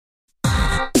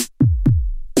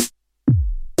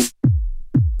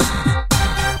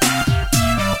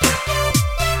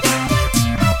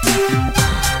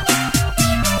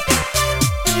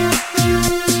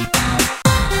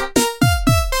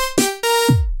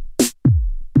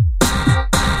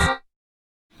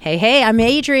Hey, I'm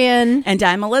Adrienne. And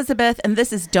I'm Elizabeth, and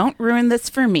this is Don't Ruin This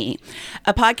For Me,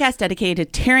 a podcast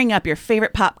dedicated to tearing up your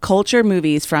favorite pop culture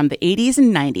movies from the 80s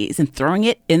and 90s and throwing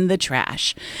it in the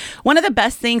trash. One of the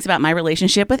best things about my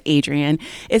relationship with Adrienne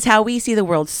is how we see the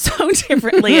world so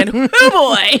differently, and oh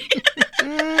boy!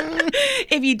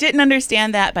 If you didn't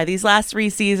understand that by these last 3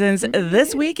 seasons,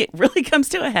 this week it really comes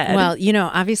to a head. Well, you know,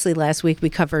 obviously last week we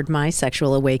covered My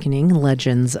Sexual Awakening,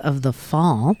 Legends of the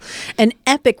Fall, an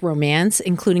epic romance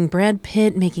including Brad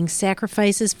Pitt making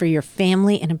sacrifices for your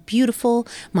family and a beautiful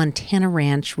Montana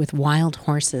ranch with wild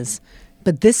horses.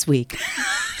 But this week,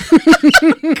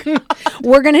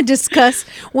 we're going to discuss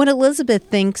what Elizabeth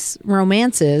thinks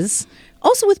romance is,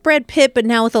 also with Brad Pitt, but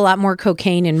now with a lot more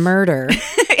cocaine and murder.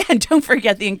 And don't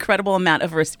forget the incredible amount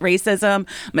of racism,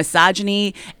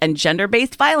 misogyny, and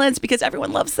gender-based violence, because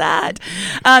everyone loves that.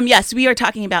 Yes, we are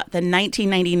talking about the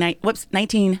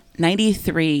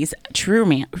 1993's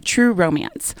True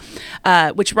Romance,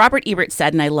 which Robert Ebert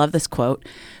said, and I love this quote,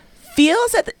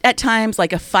 feels at times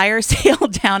like a fire sale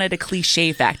down at a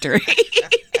cliche factory.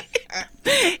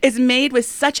 Is made with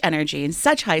such energy and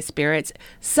such high spirits,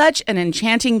 such an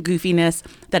enchanting goofiness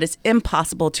that it's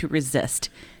impossible to resist.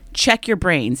 Check your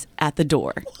brains at the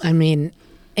door. I mean,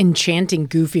 enchanting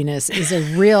goofiness is a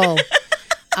real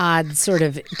odd sort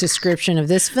of description of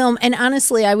this film. And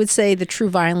honestly, I would say the true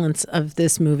violence of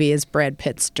this movie is Brad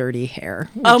Pitt's dirty hair.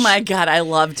 Oh my God, I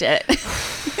loved it.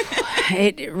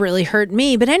 It really hurt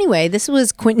me. But anyway, this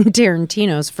was Quentin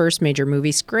Tarantino's first major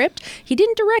movie script. He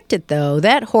didn't direct it, though.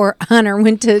 That honor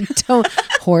went to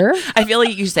horror. I feel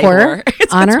like you say horror.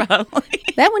 Honor.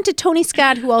 That went to Tony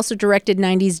Scott, who also directed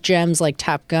 90s gems like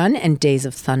Top Gun and Days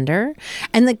of Thunder.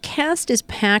 And the cast is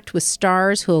packed with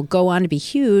stars who will go on to be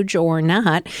huge or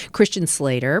not. Christian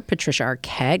Slater, Patricia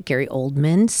Arquette, Gary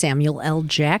Oldman, Samuel L.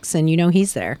 Jackson. You know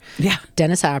he's there. Yeah.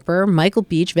 Dennis Hopper, Michael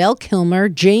Beach, Val Kilmer,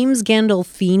 James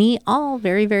Gandolfini, all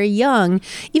very, very young.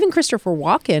 Even Christopher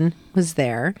Walken was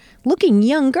there, looking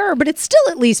younger, but it's still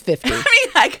at least 50. I mean,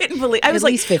 I couldn't believe. I was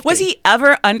like, 50. Was he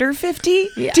ever under 50?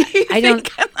 Yeah. I don't.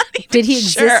 Did he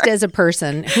exist as a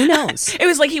person? Who knows? It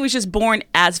was like he was just born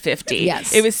as 50.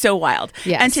 Yes. It was so wild.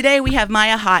 Yes. And today we have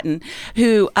Maya Houghton,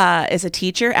 who is a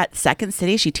teacher at Second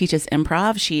City. She teaches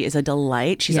improv. She is a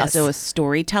delight. She's also a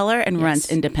storyteller and runs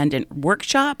independent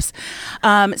workshops.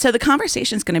 So the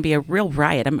conversation is going to be a real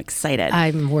riot. I'm excited.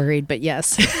 I'm worried, but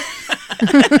yes.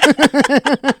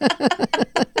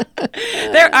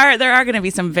 There are going to be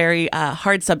some very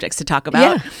hard subjects to talk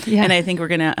about, yeah. And I think we're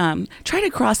going to try to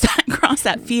cross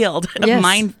that field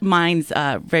of minds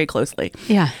very closely,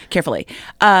 carefully.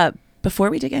 Before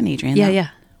we dig in,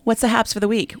 Adrienne, what's the haps for the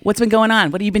week? What's been going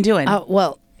on? What have you been doing?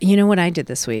 Well, you know what I did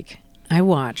this week? I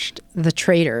watched The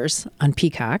Traitors on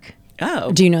Peacock.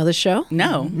 Oh. Do you know the show?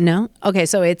 No. No? Okay,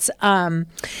 so it's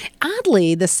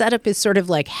oddly, the setup is sort of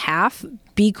like half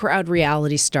B-crowd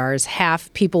reality stars,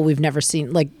 half people we've never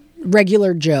seen, like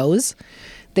regular Joes.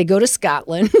 They go to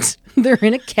Scotland. They're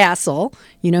in a castle.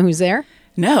 You know who's there?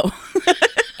 No.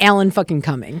 Alan fucking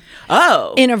Cumming.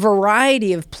 Oh. In a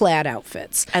variety of plaid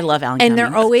outfits. I love Alan Cumming. And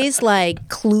they're always like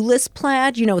clueless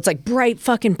plaid. You know, it's like bright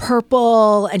fucking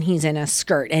purple, and he's in a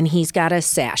skirt, and he's got a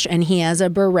sash, and he has a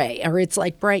beret, or it's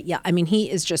like bright yellow. I mean, he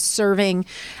is just serving.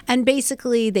 And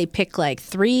basically, they pick like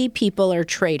 3 people are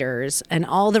traitors, and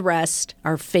all the rest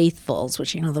are faithfuls,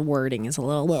 which, you know, the wording is a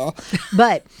little.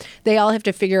 But they all have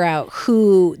to figure out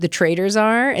who the traitors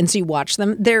are. And so you watch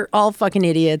them. They're all fucking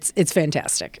idiots. It's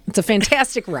fantastic. It's a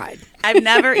fantastic ride. I've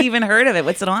never even heard of it.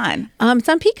 What's it on? It's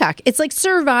on Peacock. It's like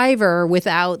Survivor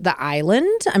without the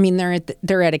island. I mean,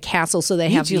 they're at a castle, so they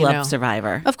have. You love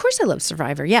Survivor. Of course, I love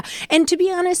Survivor. Yeah, and to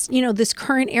be honest, you know, this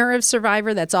current era of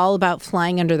Survivor that's all about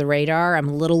flying under the radar, I'm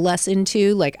a little less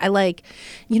into. Like, I like,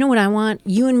 you know what I want?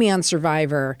 You and me on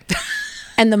Survivor,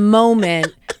 and the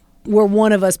moment where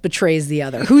one of us betrays the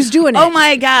other. Who's doing it? Oh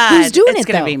my God! Who's doing it? It's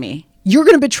going to be me. You're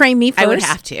going to betray me first. I would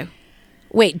have to.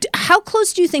 Wait, how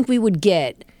close do you think we would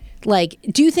get? Like,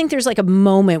 do you think there's like a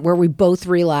moment where we both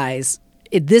realize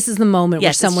this is the moment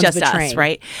where someone's it's just betraying? Us,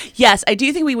 right? Yes, I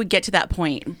do think we would get to that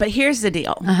point. But here's the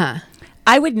deal.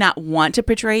 I would not want to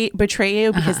betray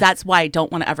you because that's why I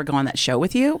don't want to ever go on that show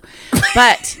with you.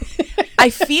 But I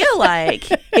feel like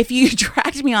if you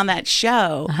dragged me on that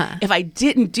show, if I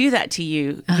didn't do that to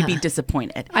you, you'd be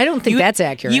disappointed. I don't think that's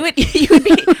accurate. You would be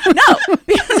no,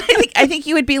 because I think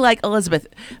you would be like, Elizabeth,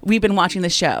 we've been watching the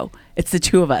show. It's the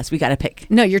two of us. We got to pick.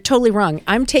 No, you're totally wrong.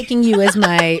 I'm taking you as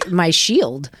my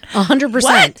shield. 100%.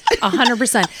 What?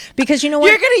 100%. Because you know what?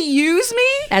 You're going to use me?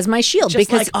 As my shield. Just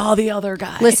because like all the other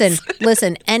guys.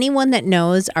 Listen, anyone that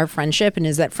knows our friendship and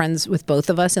is that friends with both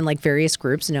of us in like various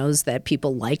groups knows that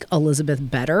people like Elizabeth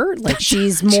better. Like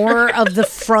she's more of the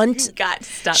front.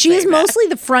 She is mostly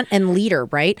the front end leader,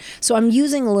 right? So I'm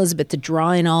using Elizabeth to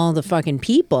draw in all the fucking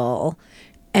people.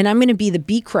 And I'm going to be the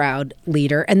B crowd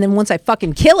leader. And then once I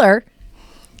fucking kill her,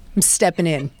 I'm stepping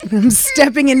in. I'm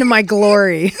stepping into my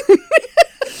glory.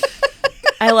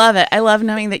 I love it. I love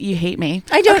knowing that you hate me.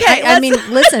 I don't. Okay, I mean,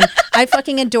 listen, I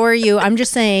fucking adore you. I'm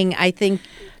just saying, I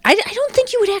don't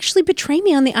think you would actually betray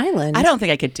me on the island. I don't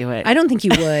think I could do it. I don't think you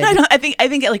would. I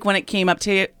think like when it came up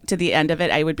to the end of it,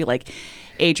 I would be like,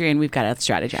 Adrian, we've got to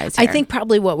strategize here. I think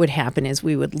probably what would happen is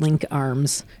we would link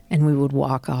arms and we would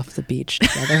walk off the beach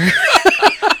together.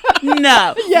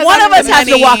 No. Yes, one of us has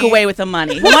to walk away with the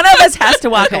money. One of us has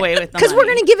to walk away with the money. Because we're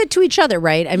going to give it to each other,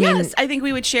 right? I mean, yes, I think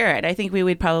we would share it. I think we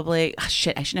would probably,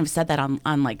 shit, I shouldn't have said that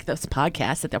on like this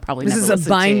podcast that they'll probably this never is a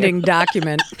binding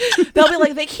document. They'll be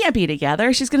like, they can't be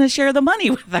together. She's going to share the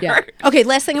money with her. Yeah. Okay,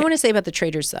 last thing I want to say about the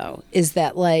traders, though, is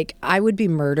that like I would be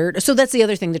murdered. So that's the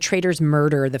other thing. The traders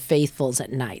murder the faithfuls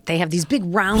at night. They have these big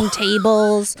round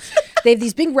tables. They have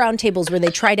these big round tables where they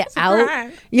try to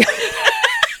out. Yeah.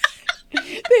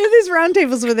 They have these round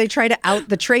tables where they try to out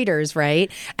the traders,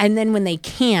 right? And then when they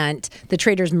can't, the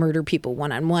traders murder people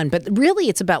one-on-one. But really,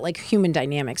 it's about like human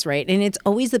dynamics, right? And it's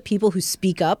always the people who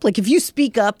speak up. Like if you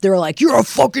speak up, they're like, you're a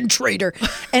fucking traitor.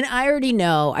 And I already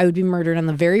know I would be murdered on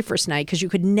the very first night because you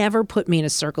could never put me in a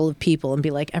circle of people and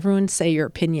be like, everyone say your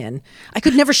opinion. I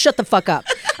could never shut the fuck up.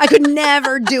 I could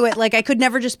never do it. Like I could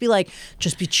never just be like,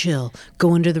 just be chill.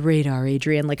 Go under the radar,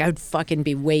 Adrian. Like I would fucking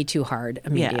be way too hard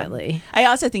immediately. Yeah. I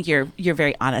also think you're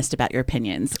very honest about your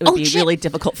opinions. It would be really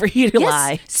difficult for you to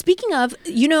lie. Speaking of,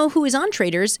 you know who is on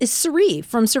Traders is Sari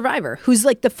from Survivor, who's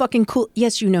like the fucking cool.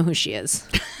 Yes, you know who she is.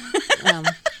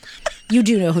 You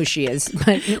do know who she is.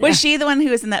 But, was she the one who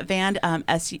was in that band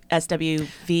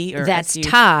SWV? Or that's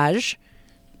Taj.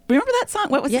 Remember that song?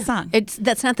 What was the song?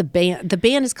 That's not the band. The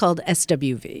band is called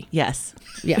SWV. Yes.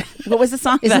 Yeah. What was the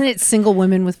song? Isn't it Single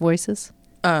Women with Voices?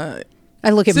 I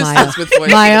look at Sisters Maya. With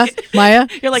voices. Maya.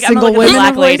 You're like, single I'm looking women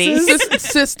at black lady.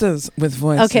 Sisters with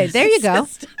voices. Okay, there you go.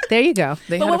 There you go.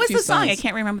 They but had what a was few the song? songs. I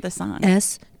can't remember the song.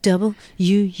 SWUV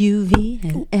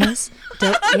and S.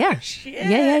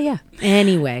 Yeah. Yeah.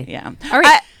 Anyway. Yeah. All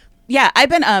right. I've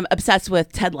been obsessed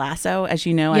with Ted Lasso. As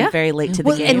you know, I'm very late to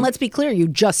the game. And let's be clear, you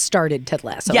just started Ted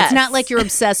Lasso. Yes. It's not like you're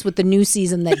obsessed with the new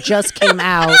season that just came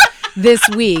out this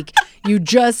week. You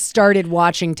just started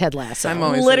watching Ted Lasso. I'm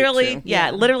always literally, late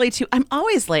too. literally too. I'm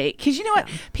always late because you know what?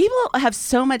 People have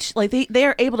so much, like they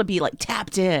are able to be like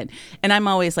tapped in, and I'm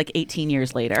always like 18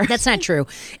 years later. That's not true.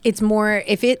 It's more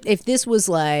if this was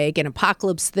like an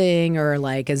apocalypse thing or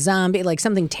like a zombie, like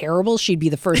something terrible, she'd be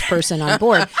the first person on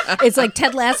board. It's like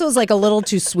Ted Lasso is like a little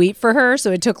too sweet for her,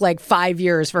 so it took like 5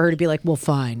 years for her to be like, well,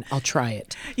 fine, I'll try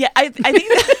it. Yeah, I think I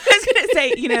was going to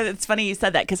say, you know, it's funny you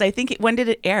said that because I think when did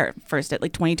it air first? At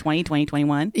like 2020,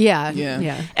 2021? Yeah.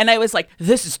 And I was like,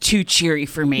 this is too cheery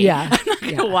for me. Yeah. I'm not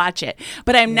going to watch it.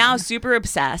 But I'm now super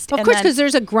obsessed. Of course, because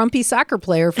there's a grumpy soccer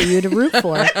player for you to root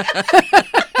for.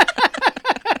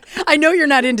 I know you're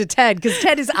not into Ted because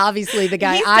Ted is obviously the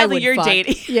guy I would you're fuck.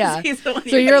 dating. Yeah. He's the one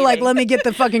So you're like, let me get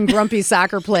the fucking grumpy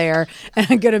soccer player and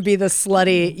I'm going to be the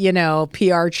slutty, you know,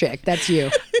 PR chick. That's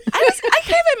you. I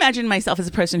kind of imagine myself as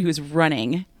a person who's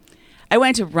running. I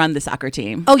wanted to run the soccer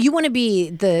team. Oh, you want to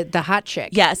be the hot chick?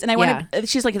 Yes, and I want to.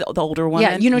 She's like the older woman.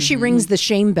 Yeah, you know she rings the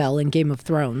shame bell in Game of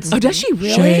Thrones. Oh, does she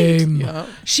really? Shame. Yeah.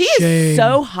 She is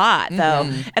so hot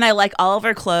though, and I like all of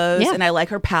her clothes, and I like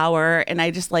her power, and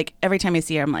I just like every time I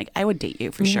see her, I'm like, I would date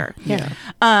you for sure. Yeah.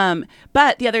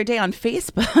 But the other day on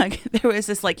Facebook, there was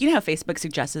this like, you know how Facebook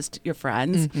suggests to your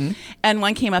friends, and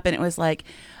one came up and it was like.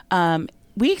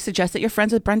 We suggest that you're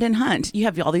friends with Brendan Hunt. You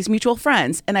have all these mutual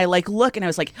friends. And I like look and I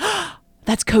was like, oh,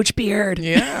 that's Coach Beard.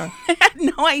 Yeah. I had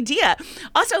no idea.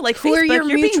 Also, like, Who Facebook, are your you're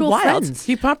being mutual wild. friends?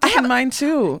 He popped up in mine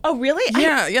too. Oh, really?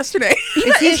 Yeah, yesterday.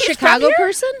 Is he a Is he Chicago from here?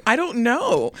 person? I don't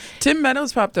know. Tim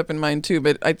Meadows popped up in mine too,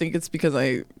 but I think it's because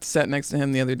I sat next to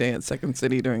him the other day at Second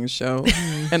City during a show,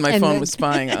 and my phone was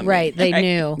spying on me. Right, they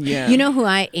knew. Yeah. You know who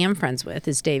I am friends with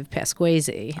is Dave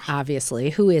Pasquesi, obviously.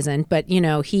 Who isn't? But, you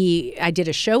know, I did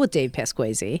a show with Dave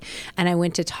Pasquesi, and I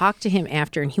went to talk to him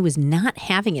after, and he was not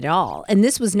having it all. And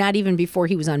this was not even before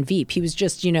he was on Veep. He was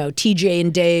just, you know, TJ Jay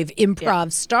and Dave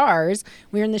improv stars.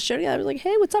 We were in the show together. I was like,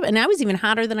 hey, what's up? And I was even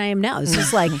hotter than I am now. This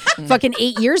was like fucking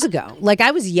 8 years ago. Like,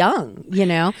 I was young, you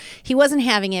know? He wasn't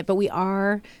having it, but we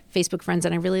are Facebook friends,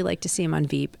 and I really like to see him on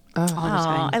Veep all the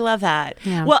time. I love that.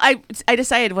 Yeah. Well, I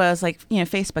decided, I was like,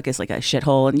 Facebook is like a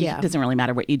shithole, and it doesn't really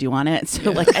matter what you do on it.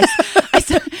 So like,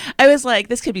 I was like,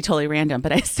 this could be totally random,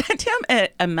 but I sent him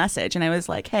a message, and I was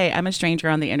like, hey, I'm a stranger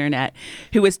on the internet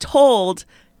who was told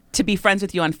to be friends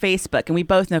with you on Facebook, and we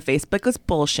both know Facebook is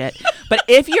bullshit. But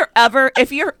if you're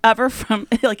ever from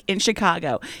like in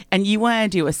Chicago and you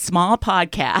want to do a small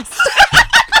podcast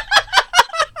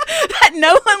that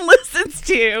no one listens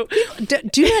to,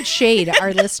 do not shade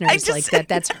our listeners like that.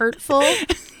 That's hurtful.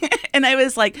 And I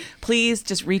was like, please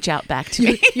just reach out back to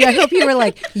me. Yeah, I hope you were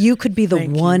like, you could be the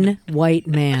one white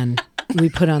man we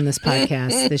put on this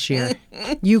podcast this year.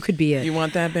 You could be it. You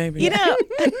want that, baby? You know,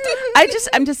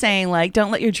 I'm just saying, like,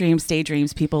 don't let your dreams stay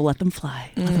dreams, people. Let them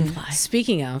fly. Let them fly.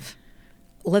 Speaking of,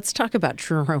 let's talk about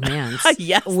True Romance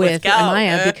Yes, with let's go.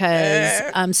 Maya,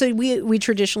 because so we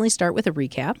traditionally start with a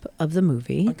recap of the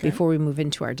movie before we move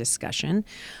into our discussion.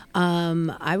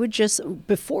 I would just,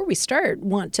 before we start,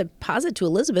 want to posit to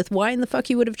Elizabeth why in the fuck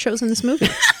you would have chosen this movie.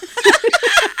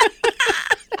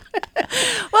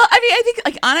 Well, I mean, I think,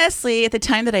 like, honestly, at the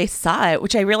time that I saw it,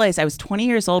 which I realized I was 20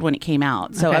 years old when it came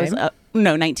out. So I was,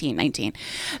 19.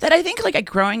 That I think, like,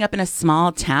 growing up in a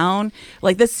small town,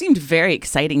 like, this seemed very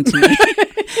exciting to me.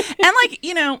 And, like,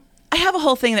 you know, I have a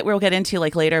whole thing that we'll get into,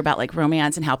 like, later about, like,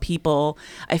 romance and how people,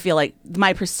 I feel like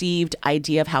my perceived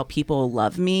idea of how people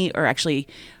love me, or actually,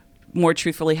 more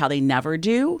truthfully, how they never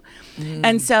do.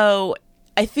 And so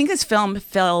I think this film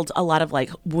filled a lot of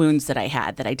like wounds that I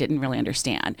had that I didn't really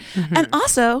understand. And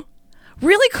also,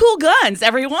 really cool guns,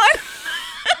 everyone.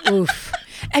 Oof.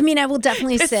 I mean, I will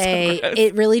definitely say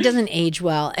it really doesn't age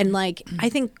well. And like, I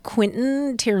think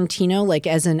Quentin Tarantino, like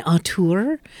as an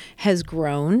auteur, has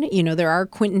grown. You know, there are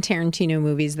Quentin Tarantino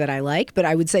movies that I like, but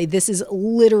I would say this is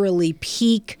literally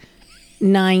peak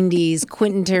 90s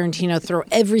Quentin Tarantino, throw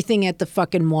everything at the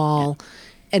fucking wall.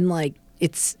 And like,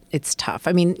 it's tough.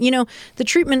 I mean, you know, the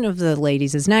treatment of the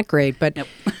ladies is not great, but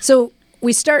so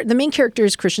we start, the main character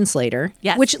is Christian Slater,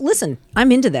 which, listen,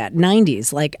 I'm into that.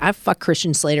 90s. Like, I fuck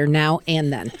Christian Slater now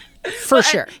and then. For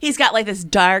sure. He's got like this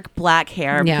dark black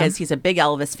hair because he's a big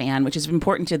Elvis fan, which is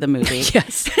important to the movie.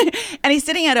 Yes. And he's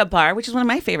sitting at a bar, which is one of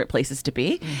my favorite places to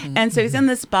be. And so he's in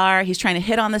this bar. He's trying to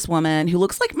hit on this woman who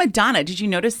looks like Madonna. Did you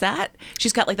notice that?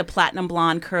 She's got like the platinum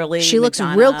blonde curly. She looks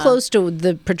real close to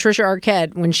the Patricia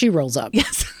Arquette when she rolls up.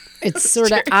 Yes. It's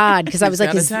sort of odd because I was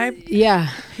like, yeah.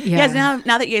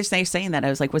 Now that you're saying that, I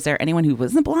was like, was there anyone who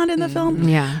wasn't blonde in the film?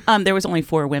 Yeah. There was only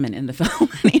 4 women in the film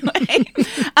anyway.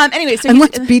 Anyway, so and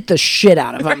let's beat the shit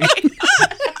out of them.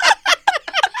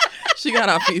 She got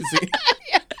off easy.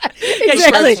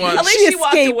 Exactly. At least she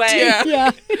walked away.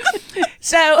 Yeah.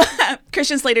 So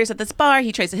Christian Slater's at this bar.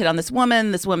 He tries to hit on this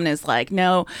woman. This woman is like,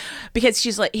 no, because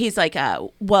he's like,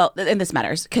 well, and this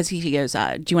matters because he goes, do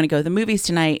you want to go to the movies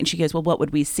tonight? And she goes, well, what would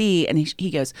we see? And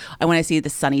he goes, I want to see the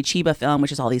Sonny Chiba film,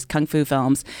 which is all these kung fu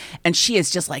films. And she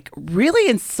is just like really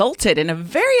insulted in a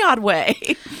very odd way.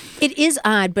 It is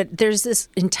odd, but there's this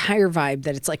entire vibe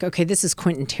that it's like, okay, this is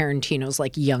Quentin Tarantino's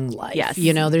like young life. Yes.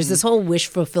 You know, there's this whole wish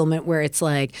fulfillment where it's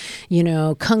like, you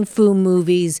know, kung fu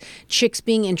movies, chicks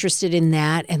being interested in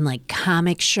that, and like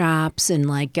comic shops and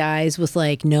like guys with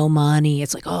like no money.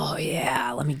 It's like, oh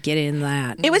yeah, let me get in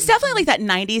that. It was definitely like that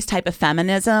 90s type of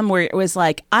feminism where it was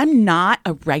like, I'm not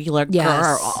a regular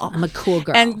girl. I'm a cool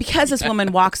girl. And because this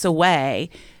woman walks away,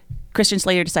 Christian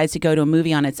Slater decides to go to a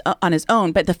movie on his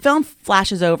own, but the film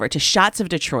flashes over to shots of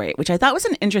Detroit, which I thought was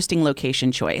an interesting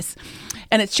location choice.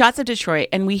 And it's shots of Detroit,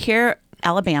 and we hear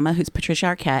Alabama, who's Patricia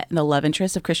Arquette, and the love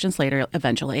interest of Christian Slater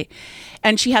eventually.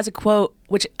 And she has a quote,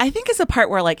 which I think is the part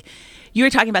where, like, you were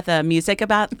talking about the music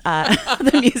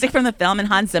the music from the film, and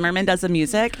Hans Zimmerman does the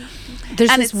music.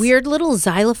 There's this weird little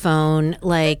xylophone,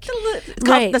 like,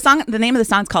 the name of the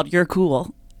song's called "You're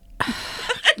Cool."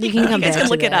 You can come back to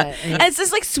look it up. that. And it's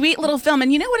this like sweet little film.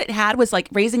 And you know what it had was like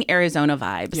Raising Arizona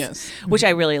vibes, yes, which I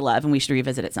really love and we should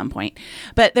revisit at some point.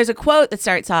 But there's a quote that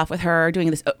starts off with her doing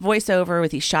this voiceover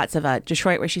with these shots of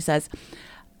Detroit where she says,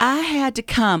 I had to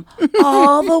come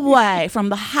all the way from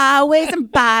the highways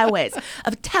and byways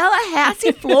of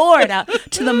Tallahassee, Florida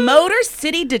to the Motor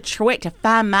City, Detroit to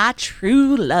find my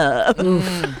true love.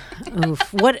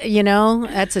 Oof. What, you know,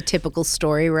 that's a typical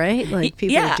story, right? Like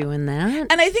people are doing that.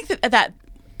 And I think that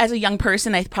as a young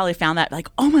person, I probably found that like,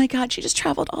 oh my God, she just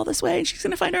traveled all this way and she's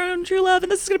going to find her own true love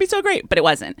and this is going to be so great. But it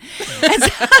wasn't.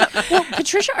 Well,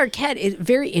 Patricia Arquette is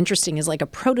very interesting as like a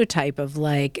prototype of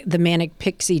like the manic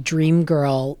pixie dream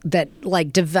girl that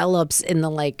like develops in the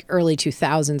like early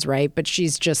 2000s, right? But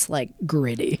she's just like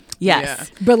gritty. Yes.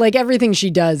 Yeah. But like everything she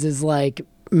does is like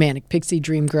manic pixie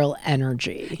dream girl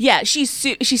energy. Yeah, she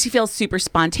feels super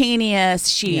spontaneous.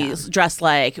 She's dressed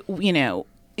like, you know,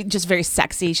 just very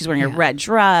sexy. She's wearing a red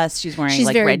dress. She's wearing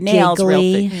like very red nails.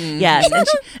 giggly. Real yes. And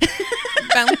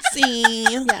Bouncy.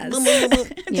 Yes.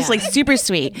 just like super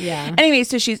sweet. Yeah. Anyway,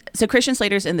 so Christian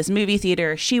Slater's in this movie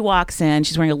theater. She walks in.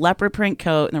 She's wearing a leopard print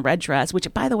coat and a red dress,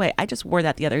 which, by the way, I just wore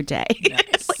that the other day.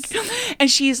 It's like, and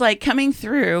she's like coming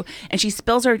through, and she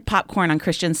spills her popcorn on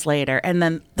Christian Slater, and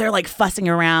then they're like fussing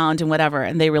around and whatever,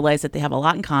 and they realize that they have a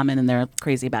lot in common, and they're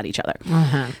crazy about each other.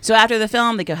 So after the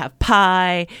film, they go have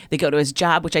pie. They go to his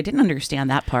job, which I didn't understand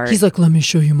that part. He's like, let me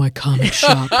show you my comic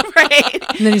shop. right.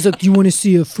 And then he's like, you want to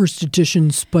see a first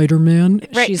edition Spider-Man?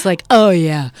 Right. She's like, oh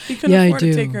yeah. You couldn't Yeah, I afford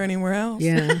do. to take her anywhere else.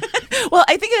 Yeah. Well,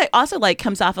 I think it also like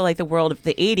comes off of like the world of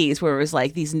the 80s where it was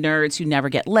like these nerds who never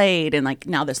get laid and like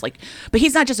now this like, but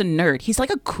he's not just a nerd. He's like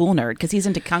a cool nerd because he's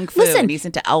into Kung Fu Listen, and he's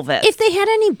into Elvis. If they had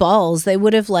any balls, they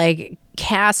would have like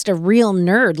cast a real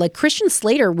nerd. Like Christian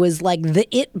Slater was like the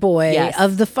it boy Yes.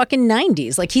 of the fucking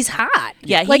 90s. Like he's hot.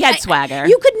 Yeah, he Like, had swagger.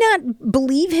 You could not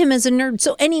believe him as a nerd.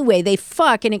 So anyway, they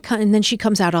fuck and then she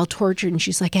comes out all tortured and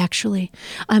she's like, actually,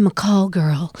 I'm a call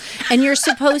girl. And you're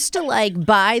supposed to like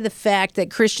buy the fact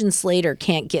that Christian Slater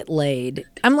can't get laid.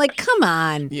 I'm like, come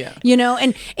on. Yeah. You know,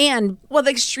 and well,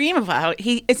 the extreme of how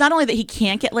it's not only that he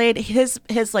can't get laid, his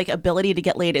like ability to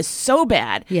get laid is so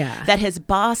bad that his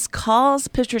boss calls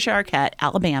Patricia Arquette,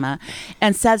 Alabama,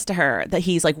 and says to her that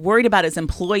he's like worried about his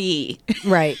employee.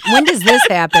 right. When does this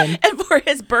happen? And for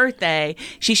his birthday,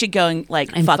 she should go and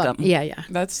like fuck him. Yeah, yeah.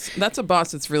 That's a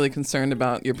boss that's really concerned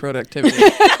about your productivity.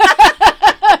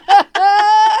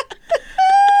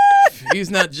 If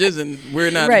he's not jizzing,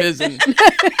 we're not Right. jizzing.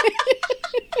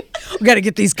 We got to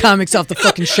get these comics off the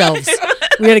fucking shelves.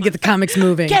 We got to get the comics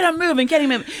moving. Get him moving, get him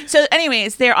moving. So,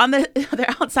 anyways, they're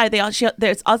outside.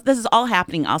 This is all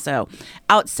happening also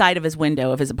outside of his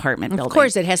window of his apartment building. Of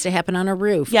course, it has to happen on a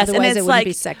roof. Yes, Otherwise and it it's wouldn't like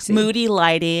be sexy. moody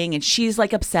lighting, and she's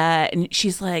like upset, and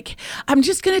she's like, "I'm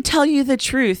just gonna tell you the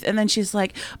truth," and then she's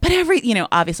like, "But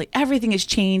obviously everything has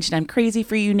changed, and I'm crazy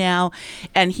for you now,"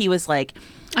 and he was like,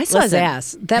 I saw his "Listen."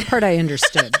 ass. That part I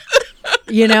understood.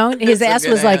 You know, his ass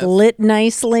good was like ass. lit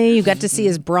nicely. You got to see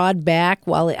his broad back.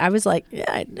 I was like,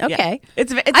 yeah, okay.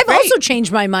 It's I've great. also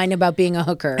changed my mind about being a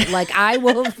hooker. Like I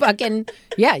will fucking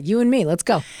you and me. Let's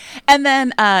go. And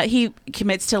then he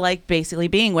commits to like basically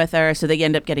being with her. So they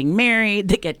end up getting married.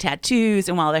 They get tattoos,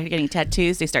 and while they're getting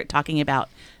tattoos, they start talking about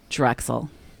Drexel.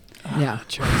 Yeah.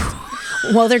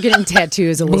 While they're getting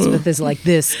tattoos, Elizabeth is like,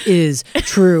 "This is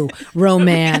true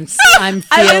romance. I'm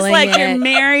feeling I was like, it. you're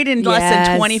married in less Yes.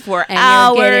 than 24 And you're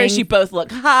hours. getting- You both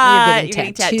look hot. you're You're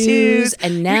getting getting tattoos.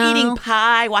 and now- you're eating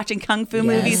pie, watching kung fu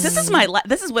movies. This is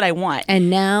this is what I want. And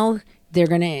now they're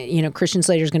gonna, Christian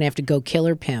Slater's gonna have to go kill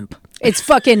her pimp. It's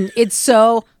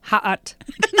so hot.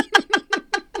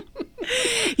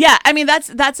 Yeah, I mean that's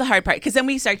the hard part because then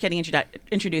we start getting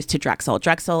introduced to Drexel.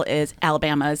 Drexel is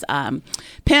Alabama's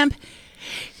pimp.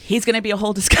 He's going to be a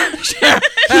whole discussion.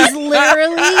 He's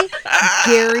literally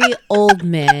Gary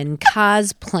Oldman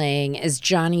cosplaying as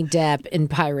Johnny Depp in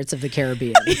Pirates of the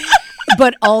Caribbean.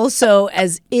 But also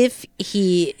as if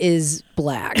he is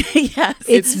black. Yes.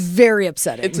 It's very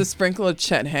upsetting. It's a sprinkle of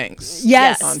Chet Hanks.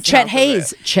 yes, on top Chet of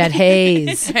Hayes. it. Chet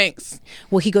Hayes. Hanks.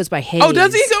 Well, he goes by Hayes. Oh,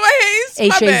 does he go by Hayes?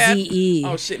 My bad. Haze.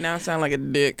 Oh shit! Now I sound like a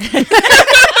dick.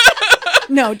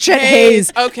 No, Chet Hayes,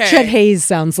 Hayes. okay. Chet Hayes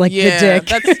sounds like Yeah,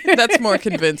 the dick. that's more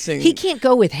convincing. He can't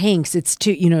go with Hanks. It's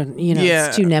too, Yeah.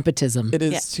 it's too nepotism. It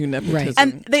is too nepotism. Right.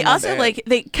 And they My also bad.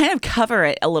 they kind of cover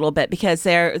it a little bit because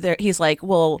he's like,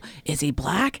 well, is he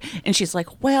black? And she's like,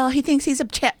 well, he thinks he's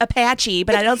Apache,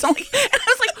 but I don't. And I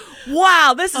was like,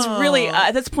 wow, this is really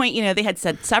at this point, they had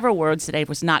said several words that I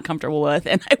was not comfortable with,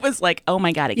 and I was like, oh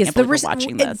my god, I can't believe we're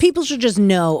watching this. People should just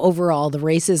know overall the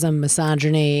racism,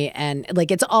 misogyny, and like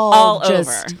it's all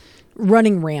just over.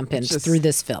 running rampant Just through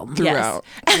this film. throughout.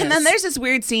 Yes. And then there's this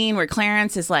weird scene where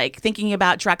Clarence is like thinking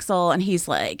about Drexel, and he's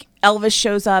like, Elvis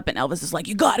shows up, and Elvis is like,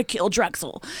 you got to kill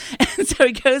Drexel. And so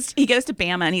he goes to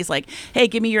Bama, and he's like, hey,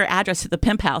 give me your address to the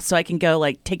pimp house so I can go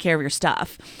like take care of your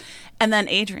stuff. And then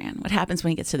Adrian, what happens when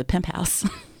he gets to the pimp house?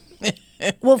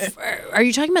 Well, are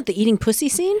you talking about the eating pussy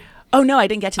scene? Oh no, I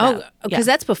didn't get to that. Oh, because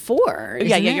that's before.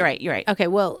 Yeah, isn't it? you're right. You're right. Okay,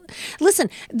 well, listen,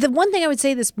 the one thing I would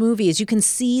say this movie is you can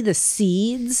see the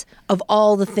seeds of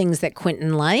all the things that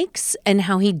Quentin likes and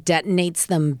how he detonates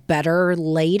them better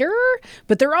later,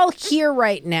 but they're all here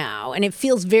right now, and it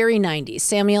feels very 90s.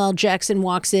 Samuel L. Jackson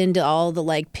walks into all the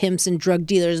like pimps and drug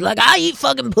dealers like, I eat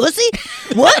fucking pussy?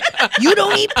 What? You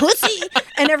don't eat pussy?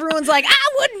 And everyone's like, I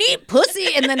wouldn't eat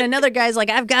pussy. And then another guy's like,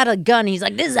 I've got a gun. He's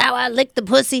like, this is how I lick the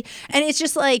pussy. And it's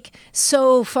just like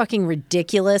so fucking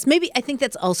ridiculous. Maybe I think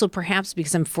that's also perhaps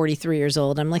because I'm 43 years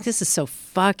old. I'm like, this is so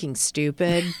fucking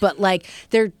stupid. But like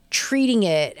they're treating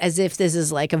it as if this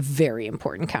is like a very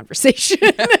important conversation.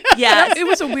 Yes. It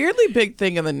was a weirdly big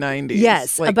thing in the 90s.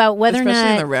 Yes, Like, about whether or especially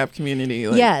not- in the rap community.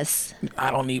 Like, Yes.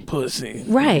 I don't eat pussy.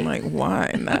 Right. I'm like,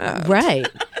 why not? Right.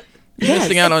 You're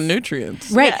missing out on nutrients.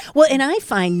 Right. Yeah. Well, and I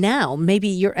find now, maybe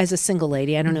you're as a single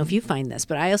lady, I don't know if you find this,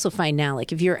 but I also find now,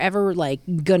 like, if you're ever like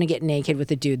gonna get naked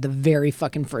with a dude, the very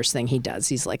fucking first thing he does,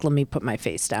 he's like, "Let me put my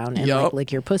face down and like Yup.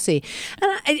 lick your pussy,"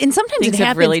 and sometimes Things it have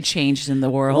happens. really changed in the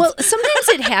world. Well, sometimes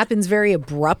it happens very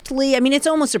abruptly. I mean, it's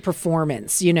almost a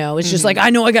performance, you know. It's just like,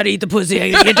 I know I got to eat the pussy. I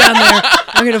got to get down there.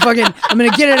 I'm gonna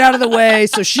get it out of the way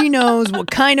so she knows what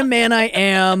kind of man I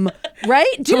am. Right?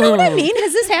 Do you know what I mean?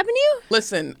 Has this happened to you?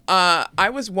 Listen, I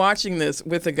was watching this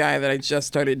with a guy that I just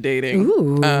started dating.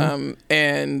 Ooh.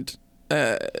 And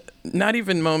not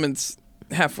even moments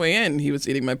halfway in, he was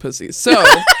eating my pussy. So,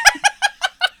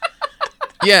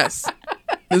 yes,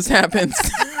 this happens.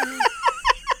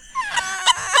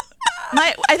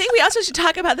 I think we also should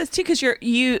talk about this too, because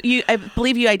you I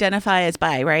believe you identify as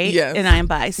bi, right? Yes. And I am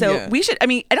bi. So Yeah. we should. I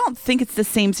mean, I don't think it's the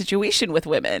same situation with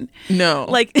women. No.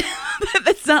 Like,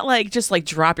 it's not like just like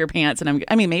drop your pants and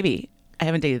I mean, maybe I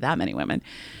haven't dated that many women.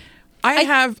 I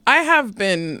have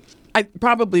been,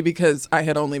 probably because I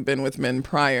had only been with men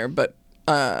prior, but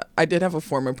I did have a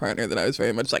former partner that I was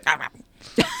very much like,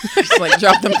 just like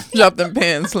drop them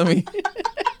pants. Let me.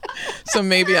 So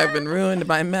maybe I've been ruined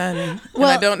by men.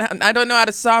 Well- and I don't know how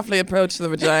to softly approach the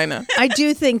vagina. I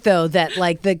do think, though, that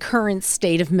like the current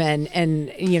state of men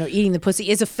and, you know, eating the pussy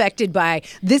is affected by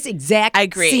this exact I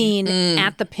agree. scene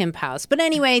at the pimp house. But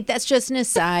anyway, that's just an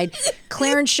aside.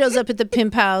 Clarence shows up at the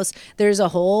pimp house. There's a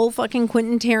whole fucking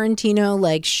Quentin Tarantino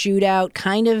like shootout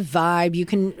kind of vibe. You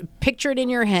can picture it in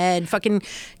your head. Fucking,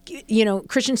 you know,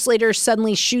 Christian Slater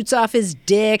suddenly shoots off his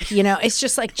dick. You know, it's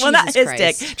just like, Well, Jesus not his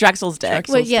Christ. dick, Drexel's dick.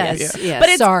 Well, Drexel's yes, dick, yes. But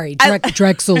it's- Sorry, I-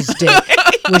 Drexel's dick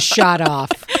was shot off.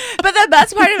 But the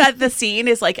best part about the scene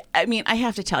is like, I mean, I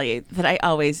have to tell you that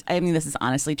I mean, this is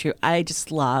honestly true. I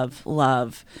just love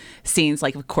scenes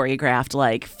like of choreographed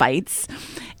like fights,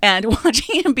 and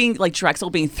watching him being like Drexel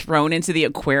being thrown into the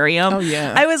aquarium. Oh,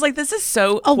 yeah. I was like, this is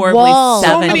so A horribly wall. So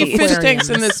 70s. many fish Aquariums. tanks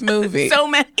in this movie. So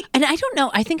many. And I don't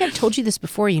know. I think I've told you this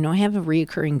before. You know, I have a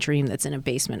reoccurring dream that's in a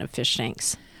basement of fish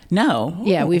tanks. No.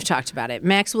 Yeah, we've talked about it.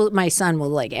 Max will, my son will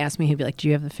like ask me. He'll be like, "Do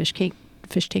you have the fish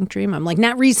tank dream?" I'm like,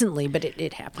 "Not recently, but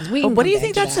it happens." We can What do come you back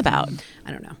think to that's that. about?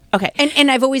 I don't know. Okay.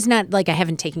 And I've always not like I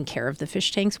haven't taken care of the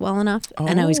fish tanks well enough,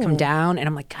 and I always come Oh. down and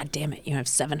I'm like, "God damn it, you have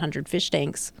 700 fish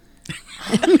tanks."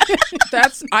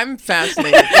 I'm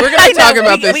fascinated. We're going to talk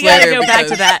about this we later. gotta go back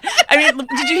to because- that. I mean,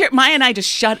 did you hear? Maya and I just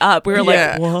shut up. We were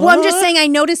Yeah. like, what? Well, I'm just saying I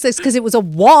noticed this because it was a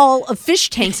wall of fish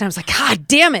tanks, and I was like, "God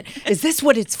damn it, is this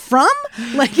what it's from?"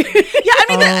 Like, Yeah, I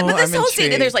mean, Oh, but this I'm whole scene,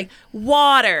 intrigued. there's like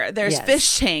water, there's Yes.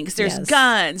 fish tanks, there's Yes.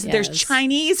 guns, there's Yes.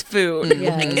 Chinese food.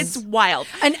 Yes. Like, it's wild.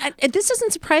 And this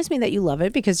doesn't surprise me that you love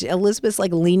it because Elizabeth's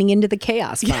like leaning into the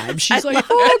chaos vibe. She's like, love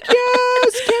 "Fuck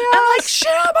yes, chaos!" I'm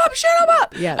like, shut him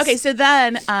up. Yes. Okay, so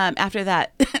then after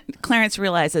that, Clarence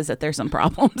realizes that there's some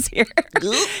problems here.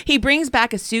 He brings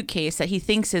back a suitcase that he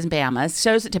thinks is Bama's,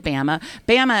 shows it to Bama.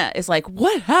 Bama is like,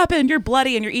 "What happened? You're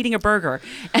bloody and you're eating a burger."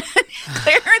 And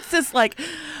Clarence is like,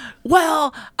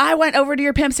 "Well, I went over to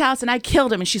your pimp's house and I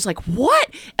killed him." And she's like, "What?"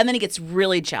 And then he gets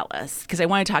really jealous because I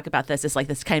want to talk about this. It's like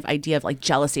this kind of idea of like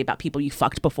jealousy about people you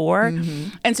fucked before.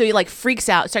 And so he like freaks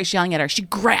out, starts yelling at her. She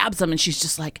grabs him and she's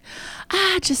just like,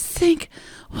 "I just think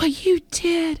what you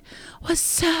did was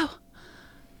so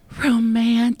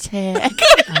romantic."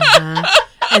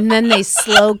 And then they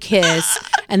slow kiss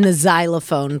and the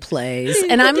xylophone plays.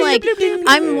 And I'm like,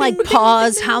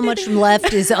 pause, how much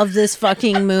left is of this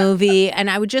fucking movie? And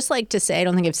I would just like to say, I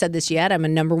don't think I've said this yet, I'm a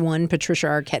 #1 Patricia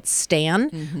Arquette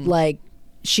stan. Like,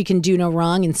 she can do no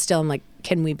wrong, and still I'm like,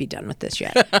 can we be done with this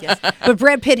yet? Yes. But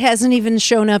Brad Pitt hasn't even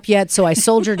shown up yet, so I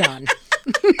soldiered on.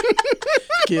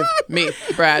 Give me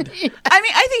Brad. I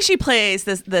mean, I think she plays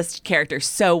this character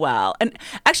so well. And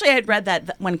actually, I had read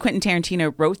that when Quentin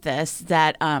Tarantino wrote this,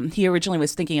 that he originally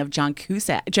was thinking of Joan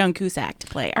Cusack to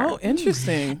play her. Oh,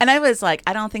 interesting. And I was like,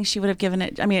 I don't think she would have given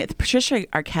it. I mean, Patricia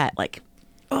Arquette, like,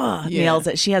 nails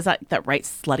it. She has that right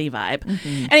slutty vibe.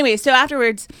 Anyway, so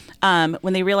afterwards,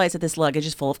 when they realize that this luggage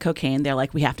is full of cocaine, they're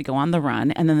like, we have to go on the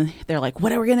run. And then they're like,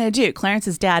 what are we going to do?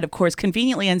 Clarence's dad, of course,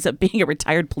 conveniently ends up being a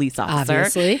retired police officer.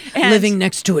 Obviously. And living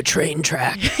next to a train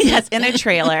track. yes, in a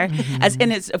trailer. As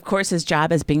in his, of course, his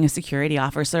job as being a security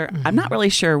officer. I'm not really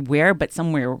sure where, but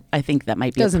somewhere I think that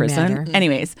might be Doesn't a prison. matter.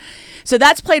 Anyways, so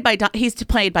that's played by he's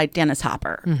played by Dennis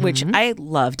Hopper, which I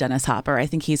love Dennis Hopper. I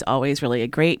think he's always really a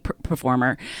great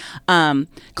performer.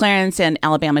 Clarence and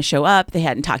Alabama show up. They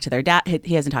hadn't talked to their dad.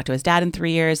 He hasn't talked to his dad in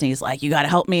 3 years, and he's like, "You got to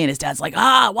help me." And his dad's like,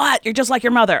 "What? You're just like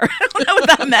your mother." I don't know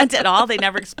what that meant at all. They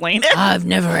never explained it. I've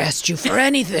never asked you for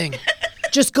anything.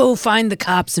 Just go find the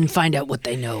cops and find out what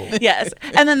they know. Yes.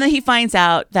 And then he finds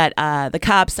out that the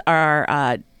cops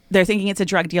are, they're thinking it's a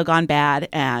drug deal gone bad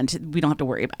and we don't have to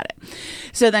worry about it.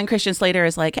 So then Christian Slater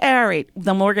is like, hey, all right,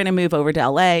 then we're going to move over to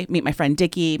LA, meet my friend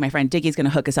Dickie. My friend Dickie's going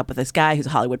to hook us up with this guy who's a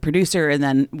Hollywood producer. And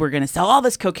then we're going to sell all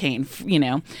this cocaine,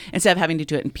 instead of having to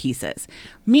do it in pieces.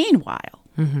 Meanwhile,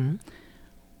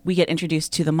 we get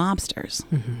introduced to the mobsters.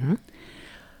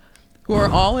 Who are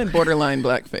all in borderline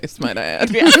blackface, might I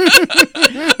add.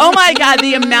 Oh my God,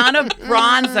 the amount of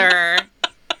bronzer.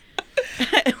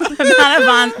 The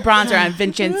amount of bronzer on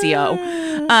Vincencio.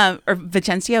 Or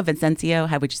Vicencio,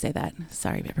 how would you say that?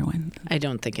 Sorry, everyone. I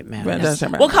don't think it matters.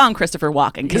 We'll call him Christopher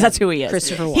Walken because that's who he is.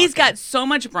 Christopher Walken. He's got so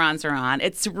much bronzer on.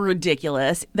 It's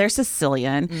ridiculous. They're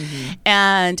Sicilian.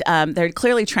 And they're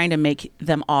clearly trying to make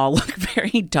them all look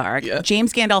very dark. Yeah.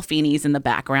 James Gandolfini's in the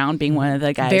background being one of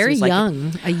the guys very who's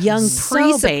young. A young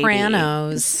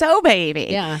pre-Sopranos. So baby.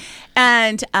 Yeah.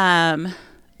 And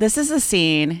this is a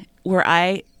scene where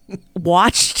I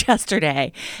watched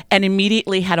yesterday and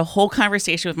immediately had a whole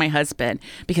conversation with my husband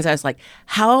because I was like,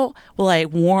 how will I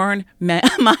warn Maya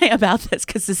about this?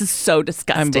 Because this is so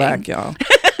disgusting. I'm black, y'all.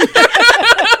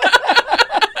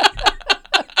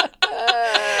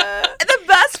 The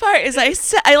best part is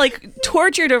I like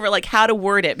tortured over like how to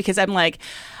word it because I'm like,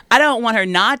 I don't want her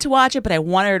not to watch it, but I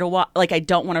want her to watch. Like, I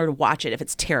don't want her to watch it if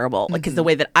it's terrible, like, because the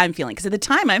way that I'm feeling. Because at the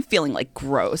time, I'm feeling like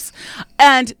gross.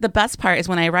 And the best part is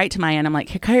when I write to Maya and I'm like,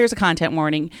 here's a content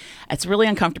warning. It's really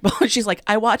uncomfortable. She's like,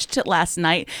 I watched it last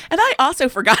night, and I also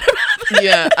forgot about it.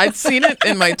 Yeah, I'd seen it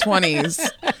in my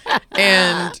 20s,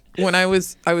 and when I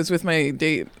was with my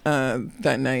date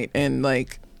that night, and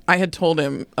like. I had told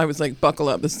him, I was like, buckle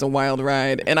up, this is a wild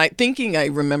ride. And thinking I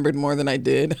remembered more than I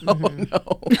did. Oh,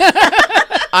 no.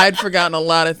 I'd forgotten a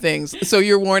lot of things. So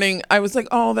your warning, I was like,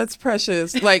 oh, that's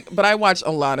precious. But I watched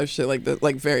a lot of shit like that,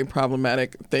 like very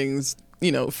problematic things,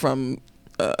 from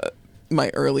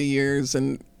my early years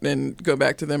and go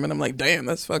back to them. And I'm like, damn,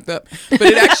 that's fucked up.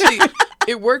 But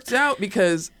it worked out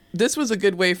because this was a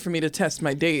good way for me to test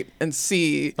my date and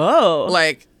see,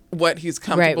 like, what he's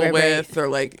comfortable with or,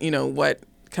 like, what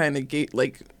kind of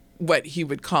what he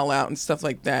would call out and stuff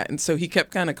like that. And so he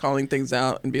kept kind of calling things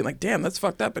out and being like, damn, that's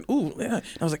fucked up. And ooh, yeah. And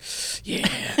I was like, yeah.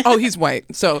 Oh, he's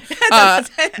white. So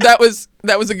that was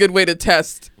a good way to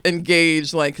test and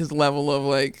gauge like his level of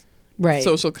like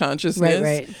social consciousness.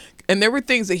 Right. And there were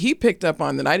things that he picked up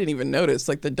on that I didn't even notice.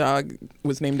 Like the dog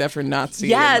was named after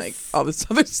Nazi and like all this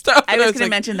other stuff. I was going to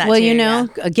mention that. Well,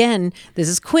 again, this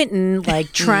is Quentin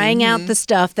like trying out the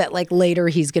stuff that like later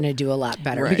he's going to do a lot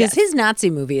better because his Nazi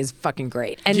movie is fucking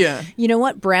great. And you know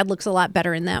what? Brad looks a lot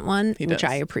better in that one, which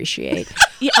I appreciate.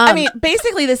 I mean,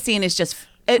 basically this scene is just...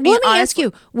 Let me ask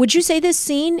you, would you say this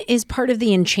scene is part of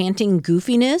the enchanting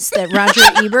goofiness that Roger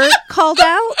Ebert called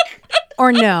out?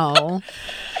 Or no?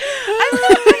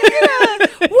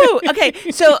 Woo. Okay,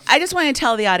 so I just want to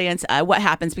tell the audience what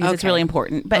happens because it's really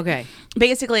important. But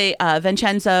basically,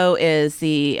 Vincenzo is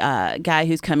the guy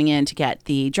who's coming in to get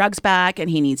the drugs back, and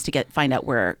he needs to find out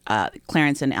where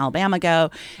Clarence and Alabama go.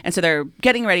 And so they're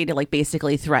getting ready to like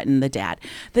basically threaten the dad.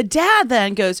 The dad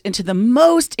then goes into the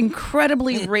most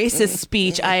incredibly racist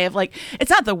speech I have. Like, it's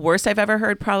not the worst I've ever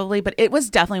heard, probably, but it was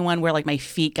definitely one where like my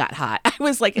feet got hot. I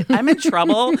was like, I'm in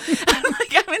trouble.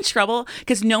 I'm in trouble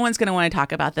because no one's going to want to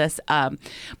talk about this.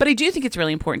 But I do think it's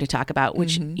really important to talk about,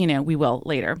 which, we will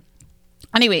later.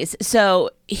 Anyways, so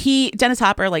Dennis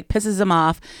Hopper like pisses him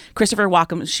off. Christopher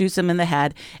Walken shoots him in the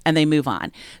head and they move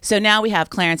on. So now we have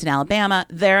Clarence in Alabama.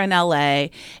 They're in LA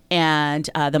and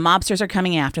the mobsters are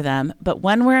coming after them. But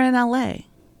when we're in LA,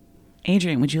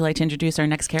 Adrienne, would you like to introduce our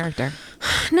next character?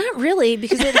 Not really,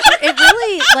 because it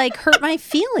really like hurt my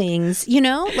feelings.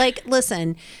 Like,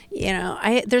 listen,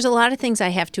 there's a lot of things I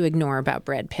have to ignore about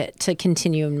Brad Pitt to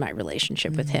continue in my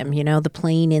relationship with him. The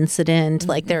plane incident,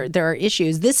 like there are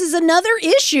issues. This is another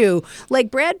issue.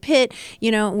 Like Brad Pitt,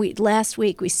 last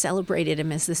week we celebrated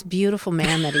him as this beautiful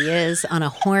man that he is on a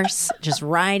horse, just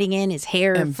riding in, his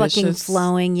hair fucking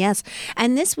flowing. Yes.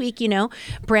 And this week,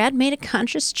 Brad made a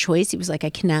conscious choice. He was like, I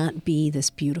cannot be this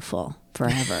beautiful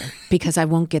forever because I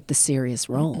won't get the serious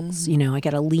roles. I got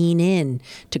to lean in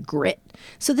to grit.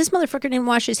 So this motherfucker didn't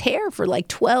wash his hair for like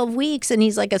 12 weeks and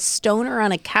he's like a stoner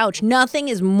on a couch. Nothing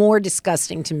is more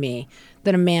disgusting to me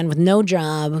than a man with no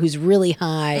job who's really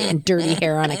high and dirty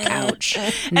hair on a couch.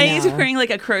 And he's wearing like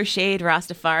a crocheted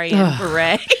Rastafarian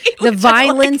beret. The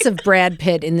violence of Brad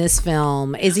Pitt in this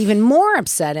film is even more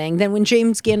upsetting than when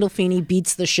James Gandolfini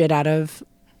beats the shit out of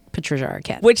Patricia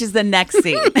Arquette. Which is the next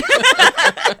scene.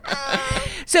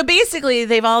 So basically,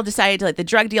 they've all decided like the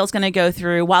drug deal's going to go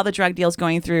through. While the drug deal's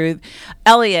going through,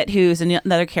 Elliot, who's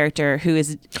another character who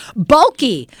is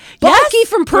Bulky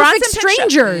from Perfect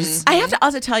Strangers. I have to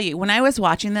also tell you, when I was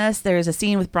watching this, there's a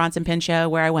scene with Bronson Pinchot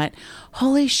where I went,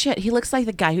 holy shit, he looks like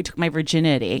the guy who took my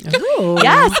virginity. Ooh.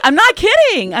 Yes, I'm not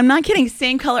kidding.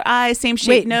 Same color eyes, same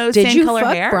shape nose, same color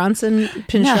hair. Did you fuck Bronson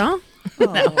Pinchot?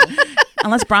 No. No.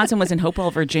 Unless Bronson was in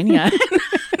Hopewell, Virginia.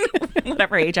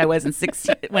 Whatever age I was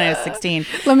when I was 16.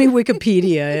 Let me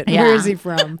Wikipedia it. Yeah. Where is he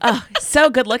from? Oh, so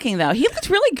good looking though. He looked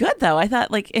really good though. I thought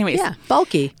anyways. Yeah,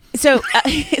 bulky. So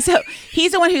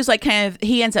he's the one who's like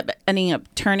he ends up ending up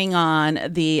turning on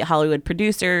the Hollywood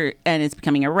producer and is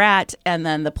becoming a rat. And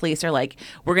then the police are like,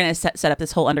 we're going to set up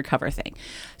this whole undercover thing.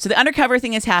 So the undercover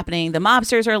thing is happening. The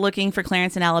mobsters are looking for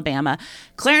Clarence in Alabama.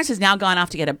 Clarence has now gone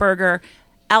off to get a burger.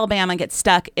 Alabama gets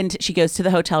stuck and she goes to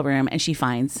the hotel room and she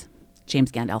finds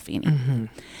James Gandolfini. Mm-hmm.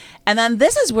 And then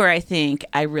this is where I think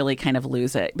I really kind of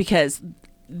lose it because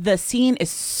the scene is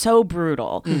so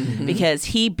brutal because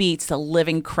he beats the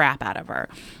living crap out of her.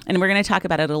 And we're going to talk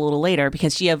about it a little later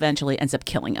because she eventually ends up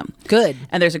killing him. Good.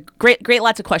 And there's a great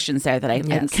lots of questions there that I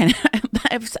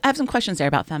have some questions there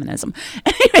about feminism.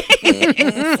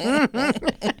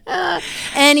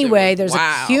 Anyway, there's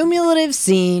a cumulative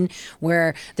scene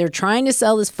where they're trying to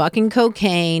sell this fucking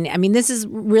cocaine. I mean, this is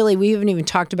really, we haven't even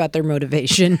talked about their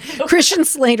motivation. Christian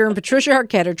Slater and Patricia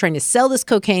Arquette are trying to sell this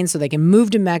cocaine so they can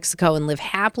move to Mexico and live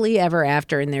happily ever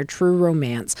after in their true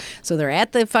romance. So they're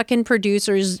at the fucking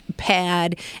producer's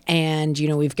pad and,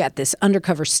 we've got this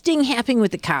undercover sting happening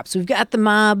with the cops. We've got the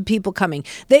mob people coming.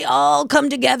 They all come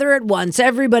together at once.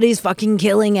 Everybody's fucking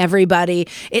killing everybody.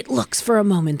 It looks for a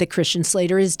moment that Christian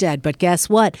Slater is dead, but guess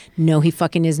what? No, he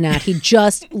fucking is not. He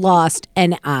just lost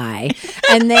an eye.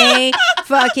 And they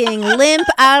fucking limp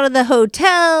out of the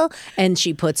hotel and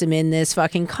she puts him in this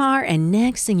fucking car. And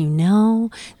next thing you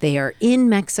know, they are in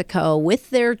Mexico with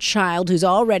their child who's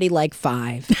already like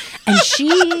 5. And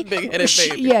she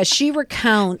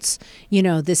recounts,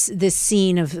 this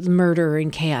scene of murder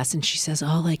and chaos. And she says,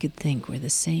 all I could think were the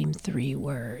same 3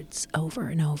 words over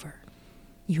and over.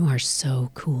 You are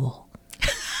so cool.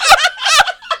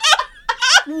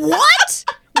 What?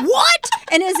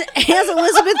 And as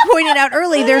Elizabeth pointed out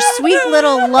early, their sweet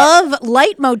little love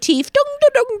leitmotif dong, dong,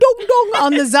 dong, dong, dong,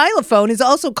 on the xylophone is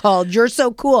also called You're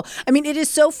So Cool. I mean, it is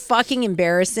so fucking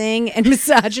embarrassing and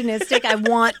misogynistic. I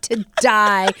want to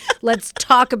die. Let's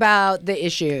talk about the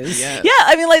issues. Yes. Yeah,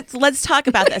 I mean, let's talk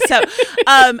about this. So,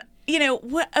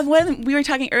 when we were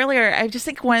talking earlier, I just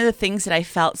think one of the things that I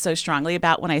felt so strongly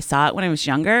about when I saw it when I was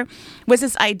younger was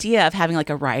this idea of having like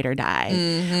a ride or die.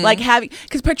 Mm-hmm.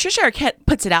 Because Patricia Arquette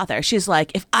puts it out there. She's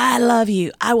like, if I love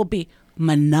you, I will be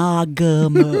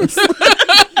monogamous.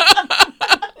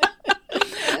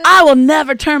 I will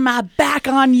never turn my back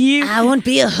on you. I won't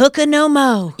be a hooker no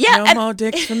more. Yeah, no more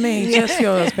dicks for me, just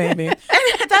yours, baby. And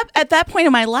at that point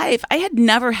in my life, I had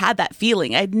never had that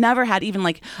feeling. I'd never had even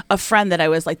like a friend that I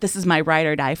was like, this is my ride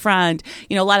or die friend.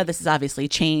 A lot of this has obviously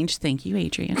changed. Thank you,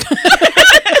 Adrian.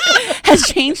 Has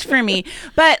changed for me.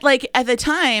 But like at the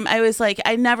time, I was like,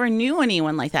 I never knew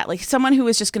anyone like that. Like someone who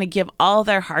was just going to give all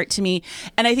their heart to me.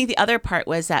 And I think the other part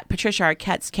was that Patricia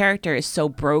Arquette's character is so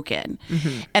broken.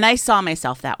 Mm-hmm. And I saw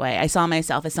myself that way. I saw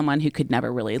myself as someone who could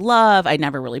never really love. I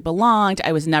never really belonged.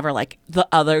 I was never like the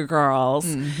other girls,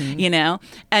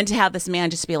 And to have this man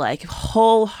just be like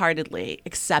wholeheartedy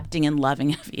accepting and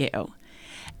loving of you.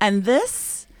 And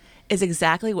this is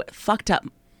exactly what fucked up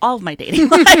all of my dating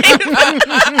life.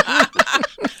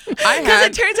 Because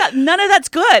it turns out none of that's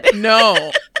good.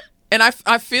 No. And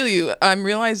I feel you. I'm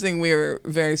realizing we're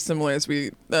very similar as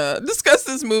we discuss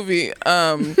this movie.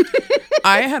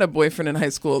 I had a boyfriend in high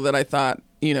school that I thought,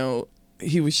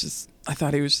 he was just I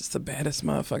thought he was just the baddest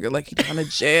motherfucker. Like, he'd gone to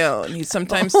jail, and he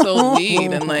sometimes sold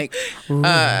weed, and like,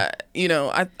 you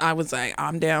know, I was like,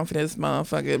 I'm down for this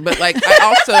motherfucker. But like, I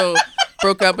also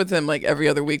broke up with him like every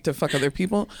other week to fuck other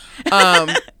people.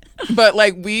 But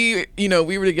like, we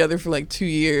were together for like 2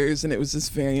 years, and it was this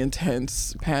very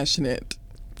intense, passionate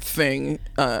thing.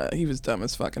 He was dumb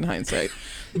as fuck in hindsight.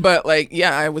 But like,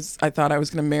 yeah, I thought I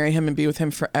was gonna marry him and be with him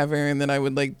forever, and then I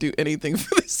would like do anything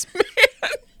for this man.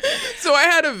 So I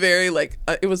had a very like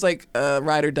it was like a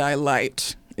ride or die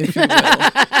light, if you will,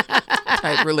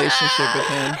 type relationship with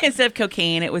him. Instead of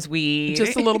cocaine, it was weed.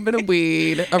 Just a little bit of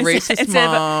weed. A racist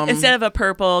mom. Instead of a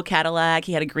purple Cadillac,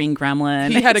 he had a green Gremlin.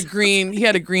 He had a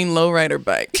green lowrider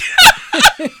bike.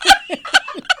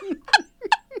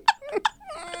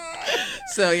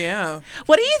 So yeah.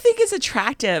 What do you think is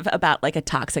attractive about like a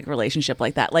toxic relationship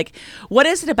like that? Like, what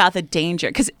is it about the danger?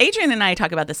 Because Adrian and I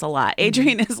talk about this a lot.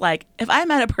 Adrian is like, if I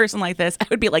met a person like this, I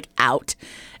would be like out.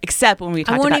 Except when we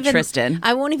talked about Tristan.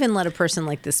 I won't even let a person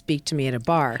like this speak to me at a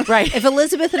bar. Right. If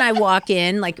Elizabeth and I walk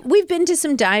in, like, we've been to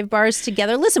some dive bars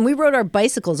together. Listen, we rode our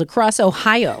bicycles across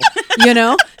Ohio, you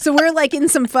know? So we're like in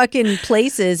some fucking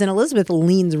places, and Elizabeth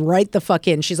leans right the fuck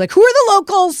in. She's like, who are the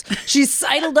locals? She's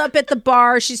sidled up at the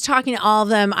bar. She's talking to all of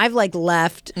them. I've like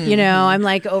left, you know? I'm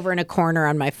like over in a corner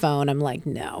on my phone. I'm like,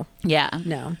 no. Yeah.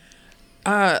 No.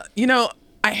 You know,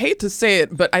 I hate to say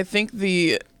it, but I think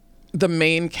the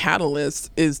main catalyst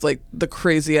is like the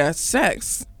crazy ass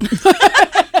sex.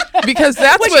 Because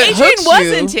that's Which what Adrian hooks was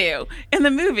you. into in the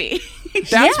movie.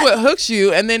 That's what hooks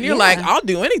you, and then you're like, I'll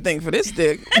do anything for this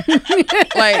dick.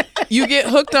 Like, you get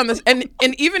hooked on this, and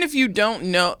even if you don't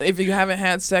know, if you haven't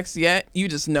had sex yet, you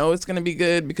just know it's gonna be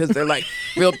good because they're like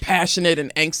real passionate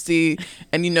and angsty,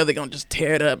 and you know they're gonna just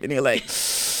tear it up, and you're like,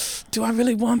 do I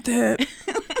really want that?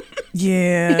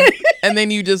 Yeah. And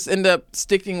then you just end up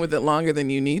sticking with it longer than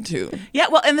you need to. Yeah,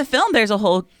 well, in the film, there's a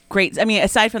whole great. I mean,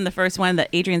 aside from the first one that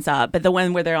Adrian saw, but the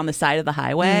one where they're on the side of the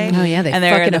highway. Oh yeah, and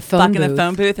they're in the phone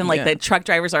booth, and like Yeah. the truck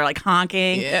drivers are like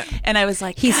honking. Yeah. And I was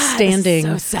like, He's God, standing. this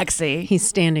is so sexy. He's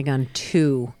standing on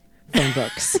 2 phone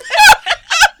books.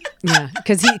 Yeah,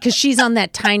 because she's on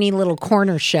that tiny little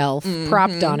corner shelf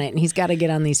propped on it, and he's got to get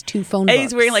on these 2 phone books. And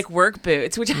he's wearing like work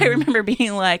boots, which I remember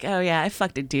being like, oh yeah, I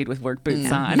fucked a dude with work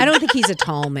boots on. I don't think he's a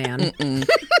tall man.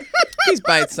 He's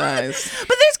bite-sized.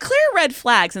 But there's clear red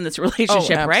flags in this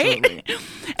relationship, right? absolutely.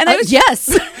 And I was Yes.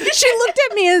 She looked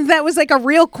at me and that was like a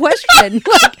real question.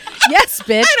 Like, yes,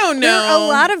 bitch. I don't There are a know.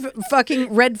 lot of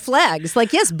fucking red flags.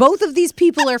 Like, yes, both of these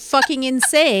people are fucking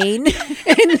insane.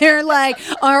 And they're like,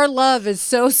 our love is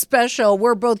so special.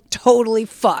 We're both totally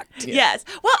fucked. Yes.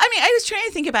 Well, I mean, I was trying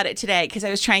to think about it today because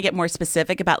I was trying to get more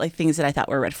specific about like things that I thought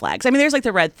were red flags. I mean, there's like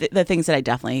the things that I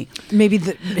definitely. Maybe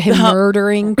him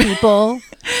murdering people.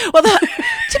 Well,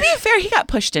 to be fair, he got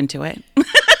pushed into it.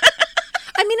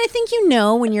 I mean, I think you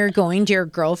know when you're going to your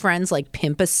girlfriend's like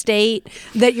pimp estate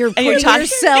that you're you're putting talking-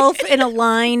 yourself in a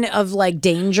line of like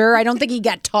danger. I don't think he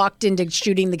got talked into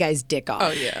shooting the guy's dick off.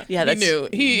 Oh, yeah. Yeah, He that's- knew.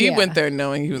 He Yeah. went there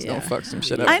knowing he was going to fuck some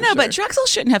shit up. I for know, but sure. Drexel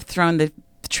shouldn't have thrown the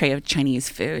tray of Chinese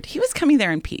food. He was coming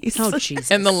there in peace. Oh,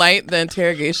 Jesus. And the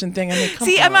interrogation thing. I mean, come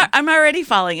See, on. I'm already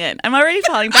falling in. I'm already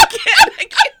falling back in.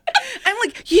 I'm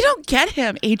like, you don't get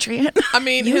him, Adrian. I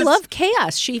mean, You his- love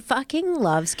chaos. She fucking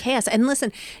loves chaos. And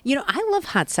listen, you know, I love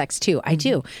hot sex too. I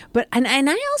do. But and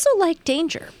I also like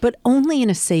danger, but only in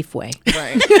a safe way.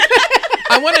 Right.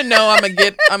 I want to know I'm gonna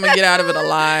get out of it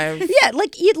alive. Yeah,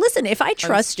 like listen, if I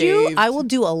trust you, Unscathed. I will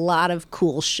do a lot of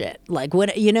cool shit. Like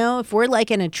what you know, if we're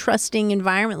like in a trusting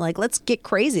environment, like let's get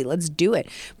crazy, let's do it.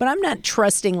 But I'm not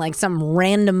trusting like some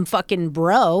random fucking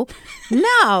bro.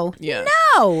 No. Yeah.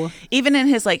 No. Even in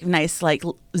his like nice like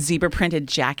zebra printed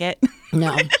jacket.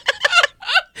 No.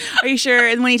 Are you sure?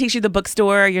 And when he takes you to the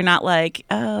bookstore, you're not like,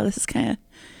 oh, this is kind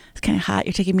of hot.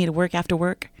 You're taking me to work after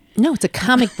work. No, it's a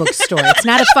comic book store. It's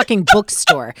not a fucking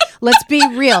bookstore. Let's be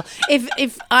real.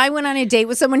 If I went on a date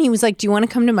with someone, he was like, "Do you want to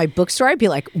come to my bookstore?" I'd be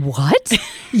like, "What?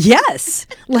 Yes."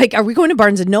 Like, are we going to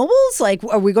Barnes and Nobles? Like,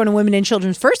 are we going to Women and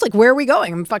Children's First? Like, where are we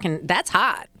going? I'm fucking. That's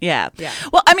hot. Yeah. Yeah.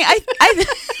 Well, I mean, I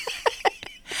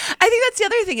I think that's the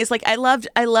other thing is like I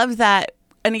loved that.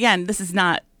 And again, this is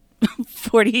not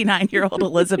 49-year-old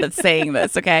Elizabeth saying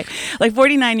this, okay? Like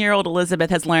 49-year-old Elizabeth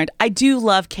has learned, I do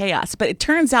love chaos, but it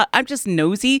turns out I'm just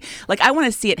nosy. Like I want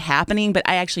to see it happening, but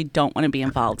I actually don't want to be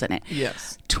involved in it.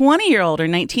 Yes. 20-year-old or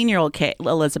 19-year-old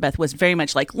Elizabeth was very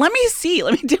much like, let me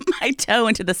dip my toe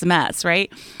into this mess,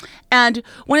 right? And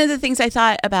one of the things I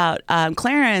thought about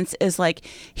Clarence is like,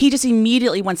 he just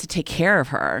immediately wants to take care of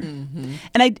her. Mm-hmm.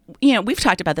 And we've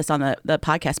talked about this on the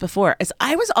podcast before, is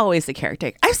I was always the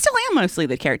caretaker. I still am mostly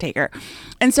the caretaker.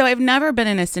 And so I've never been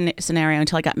in a scenario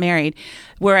until I got married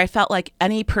where I felt like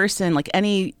any person, like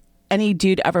any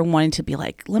dude ever wanted to be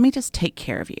like, let me just take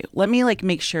care of you. Let me like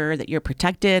make sure that you're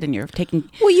protected and you're taking.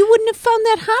 Well, you wouldn't have found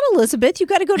that hot, Elizabeth. You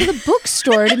got to go to the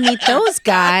bookstore to meet those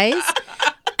guys.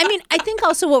 I mean, I think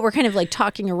also what we're kind of like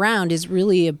talking around is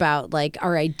really about like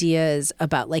our ideas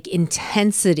about like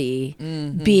intensity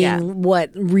being what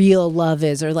real love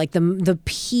is, or like the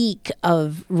peak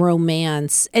of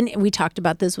romance. And we talked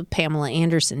about this with Pamela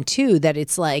Anderson too, that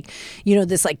it's like,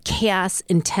 this like chaos,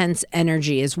 intense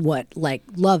energy is what like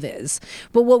love is.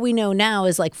 But what we know now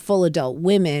is like full adult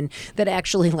women that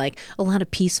actually like a lot of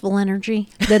peaceful energy.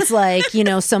 That's like,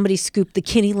 somebody scooped the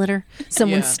kitty litter,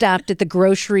 someone stopped at the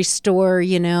grocery store,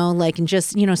 like, and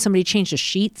just, somebody changed the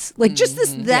sheets. Like, just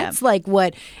this, that's like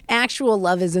what actual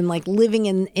love is. And like living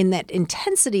in that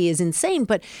intensity is insane.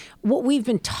 But what we've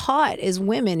been taught as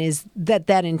women is that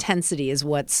intensity is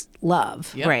what's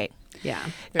love. Yep. Right. Yeah.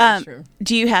 Very true.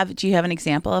 Do you have an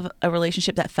example of a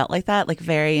relationship that felt like that? Like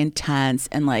very intense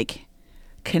and like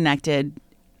connected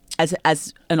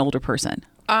as an older person?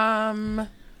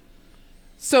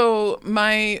 So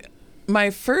my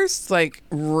first like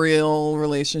real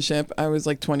relationship, I was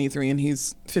like 23 and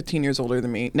he's 15 years older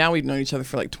than me. Now we've known each other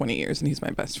for like 20 years and he's my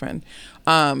best friend.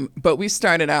 But we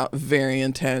started out very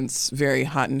intense, very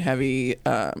hot and heavy.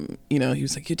 He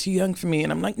was like, you're too young for me.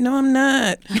 And I'm like, no, I'm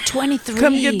not. I'm 23.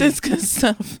 Come get this good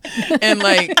stuff. And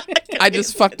like, I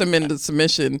just fucked him into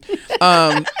submission.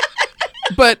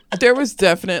 But there was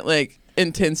definite like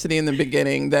intensity in the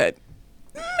beginning that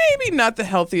maybe not the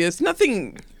healthiest,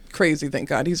 nothing crazy, thank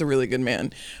God. He's a really good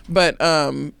man. But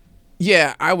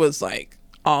I was like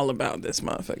all about this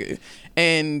motherfucker.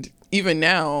 And even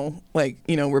now, like,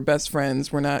 we're best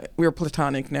friends. We're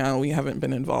platonic now. We haven't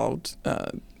been involved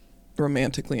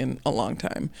romantically in a long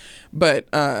time.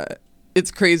 But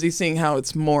it's crazy seeing how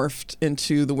it's morphed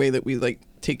into the way that we like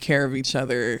take care of each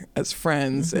other as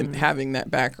friends and having that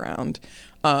background.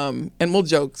 And we'll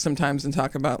joke sometimes and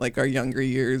talk about like our younger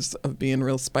years of being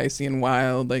real spicy and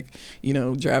wild, like,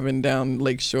 driving down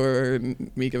Lakeshore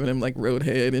and me giving him like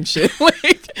roadhead and shit,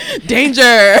 like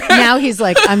danger. Now he's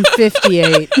like, I'm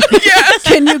 58. Yes.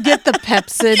 Can you get the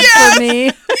Pepsid for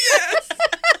me? Yes.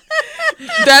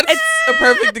 That's a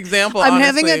perfect example. I'm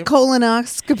honestly. having a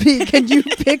colonoscopy. Can you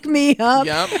pick me up?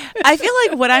 Yep. I feel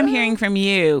like what I'm hearing from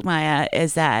you, Maya,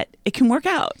 is that it can work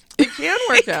out. It can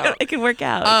work out. It can work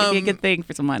out. It can be a good thing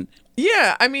for someone.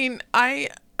 Yeah, I mean,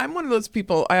 I'm one of those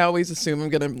people, I always assume I'm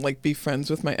gonna like be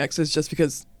friends with my exes just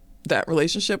because that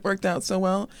relationship worked out so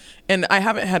well. And I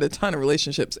haven't had a ton of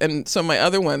relationships. And so my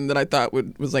other one that I thought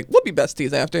was like, we'll be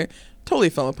besties after, totally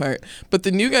fell apart. But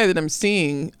the new guy that I'm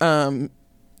seeing,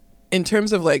 in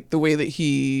terms of like the way that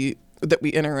we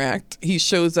interact, he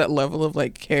shows that level of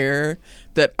like care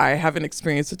that I haven't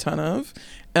experienced a ton of.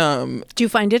 Do you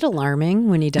find it alarming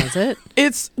when he does it?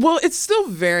 It's still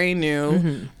very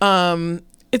new.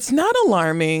 It's not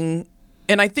alarming.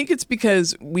 And I think it's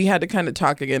because we had to kind of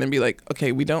talk again and be like,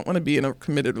 okay, we don't want to be in a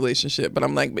committed relationship. But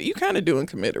I'm like, but you kind of doing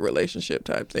committed relationship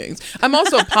type things. I'm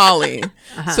also poly,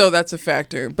 so that's a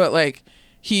factor. But like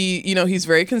he's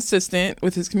very consistent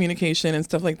with his communication and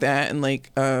stuff like that. And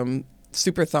like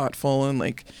super thoughtful and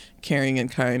like caring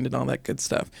and kind and all that good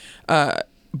stuff.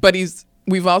 But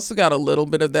we've also got a little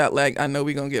bit of that, like, I know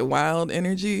we're going to get wild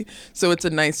energy. So it's a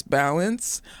nice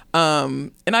balance.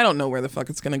 And I don't know where the fuck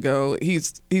it's going to go.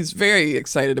 He's very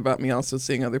excited about me also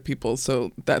seeing other people.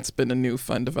 So that's been a new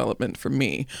fun development for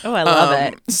me. Oh, I love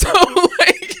it. So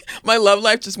like my love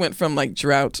life just went from like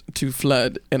drought to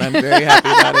flood. And I'm very happy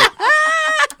about it.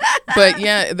 But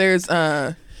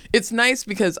yeah, it's nice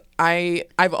because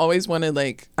I've always wanted,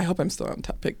 like, I hope I'm still on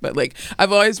topic, but like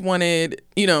I've always wanted,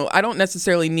 I don't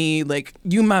necessarily need like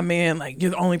you my man, like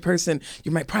you're the only person,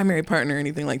 you're my primary partner or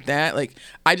anything like that. Like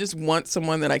I just want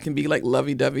someone that I can be like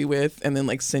lovey-dovey with and then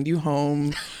like send you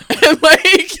home and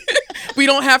like we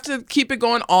don't have to keep it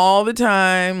going all the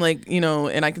time, like,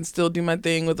 and I can still do my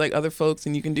thing with like other folks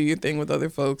and you can do your thing with other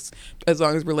folks as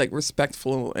long as we're like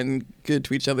respectful and good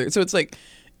to each other. So it's like,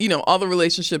 all the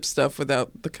relationship stuff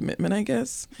without the commitment, I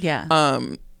guess. Yeah.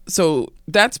 so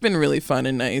that's been really fun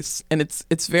and nice, and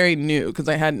it's very new because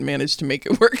I hadn't managed to make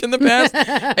it work in the past,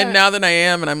 and now that I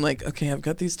am, and I'm like, okay, I've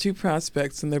got these 2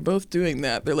 prospects, and they're both doing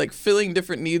that. They're like filling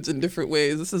different needs in different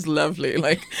ways. This is lovely.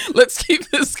 Like, let's keep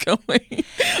this going.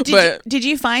 Did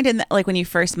you find like when you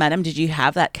first met him, did you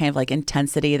have that kind of like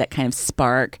intensity, that kind of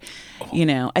spark? You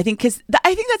know, I think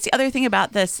I think that's the other thing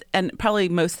about this, and probably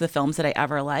most of the films that I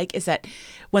ever like, is that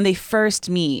when they first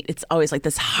meet, it's always like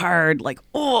this hard, like,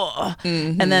 oh,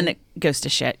 and then it goes to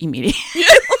shit immediately.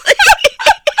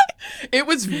 It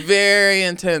was very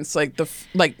intense. Like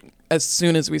as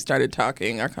soon as we started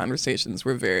talking, our conversations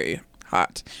were very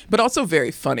hot, but also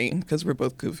very funny because we're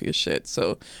both goofy as shit.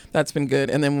 So that's been good.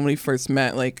 And then when we first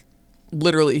met, like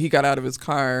literally, he got out of his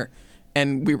car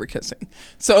and we were kissing.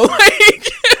 So like.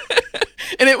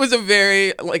 And it was a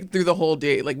very, like, through the whole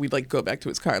date, like, we'd, like, go back to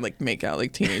his car and, like, make out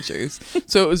like teenagers.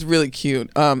 So it was really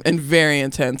cute and very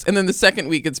intense. And then the second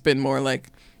week, it's been more like,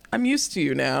 I'm used to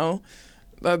you now.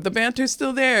 The banter's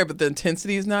still there, but the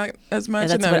intensity is not as much.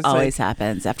 And that's what always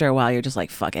happens. After a while, you're just like,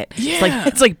 fuck it. Yeah.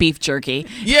 It's like beef jerky.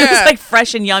 Yeah. It was like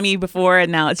fresh and yummy before,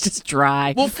 and now it's just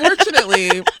dry. Well,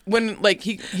 fortunately, when like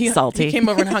he Salty. he came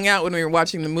over and hung out when we were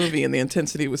watching the movie, and the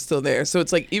intensity was still there. So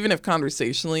it's like, even if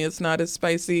conversationally it's not as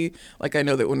spicy, like I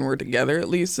know that when we're together, at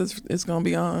least it's gonna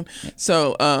be on.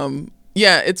 So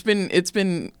yeah, it's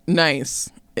been nice.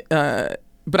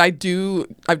 But I've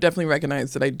definitely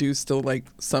recognized that I do still like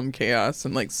some chaos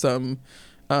and like some,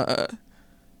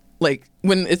 like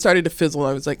when it started to fizzle,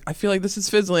 I was like, I feel like this is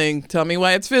fizzling. Tell me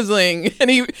why it's fizzling. And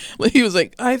he was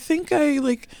like, I think I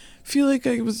like feel like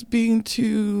I was being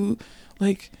too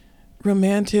like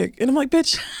romantic. And I'm like,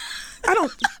 bitch, I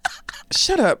don't.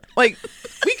 Shut up. Like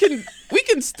we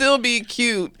can still be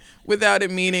cute without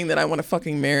it meaning that I want to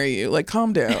fucking marry you. Like,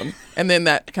 calm down. And then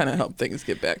that kind of helped things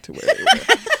get back to where they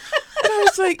were. I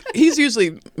was like, he's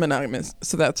usually monogamous,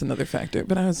 so that's another factor.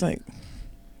 But I was like,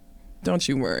 don't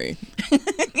you worry.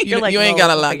 You ain't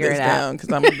gotta lock this down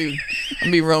because I'm gonna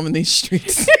be roaming these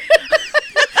streets.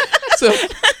 So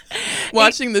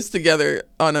watching this together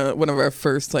on one of our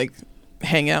first like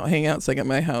hangouts like at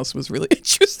my house was really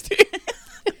interesting.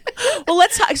 Well,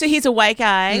 let's talk. So he's a white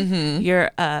guy. Mm-hmm.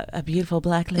 You're a beautiful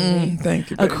black lady.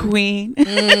 Thank you, baby. A queen.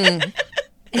 And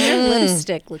your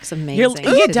lipstick looks amazing.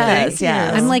 It does,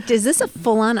 yeah. I'm like, is this a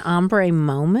full-on ombre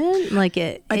moment? Like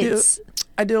I do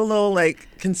a little like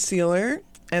concealer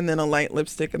and then a light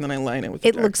lipstick and then I line it with.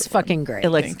 It looks fucking great.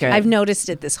 It looks great. I've noticed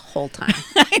it this whole time.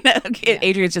 I know. Yeah.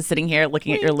 Adrian's just sitting here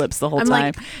looking at your lips the whole time.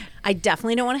 Like, I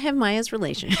definitely don't want to have Maya's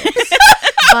relationships,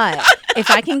 but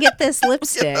if I can get this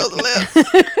lipstick,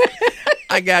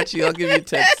 I got you. I'll give you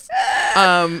tips.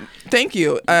 Thank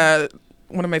you.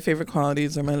 One of my favorite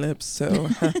qualities are my lips, so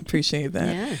I appreciate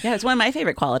that. Yeah, it's one of my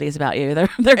favorite qualities about you. They're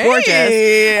gorgeous.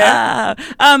 Hey.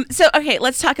 So okay,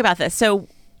 let's talk about this. So,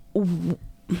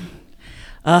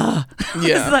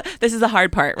 this is the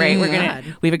hard part, right?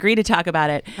 We've agreed to talk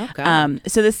about it. Oh, God.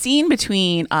 So the scene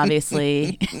between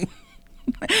obviously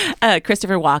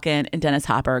Christopher Walken and Dennis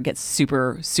Hopper gets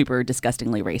super, super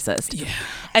disgustingly racist. Yeah.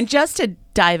 And just to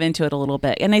dive into it a little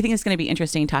bit, and I think it's going to be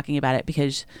interesting talking about it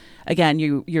because, again,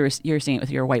 you're seeing it with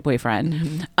your white boyfriend.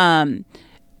 Mm-hmm.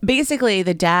 Basically,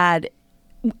 the dad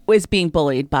was being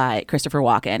bullied by Christopher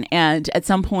Walken, and at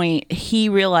some point he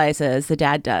realizes, the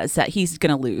dad does, that he's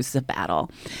going to lose the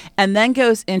battle, and then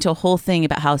goes into a whole thing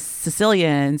about how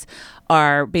Sicilians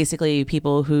are basically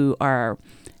people who are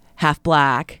half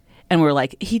black. And we're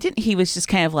like, he was just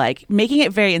kind of like making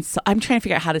it very, I'm trying to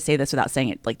figure out how to say this without saying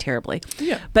it like terribly.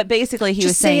 Yeah. But basically he just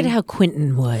was saying. Say it how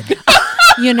Quentin would.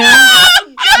 You know?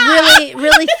 Really,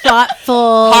 really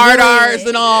thoughtful. Hard R's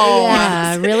and all.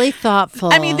 Yeah, really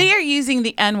thoughtful. I mean, they are using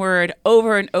the N-word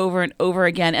over and over and over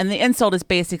again. And the insult is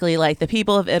basically like the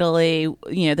people of Italy,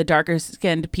 you know, the darker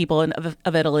skinned people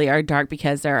of Italy are dark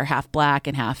because they're half black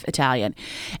and half Italian.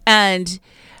 And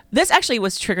this actually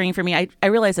was triggering for me. I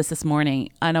realized this morning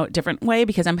in a different way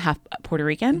because I'm half Puerto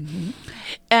Rican. Mm-hmm.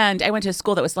 And I went to a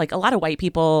school that was like a lot of white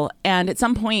people. And at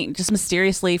some point, just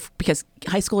mysteriously, because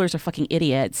high schoolers are fucking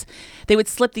idiots, they would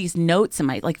slip these notes in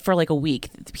my, like for like a week.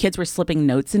 The kids were slipping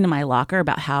notes into my locker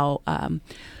about how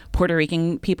Puerto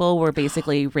Rican people were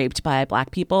basically raped by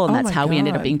black people. And that's how we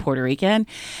ended up being Puerto Rican.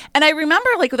 And I remember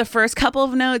like the first couple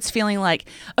of notes feeling like,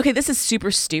 okay, this is super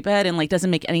stupid and like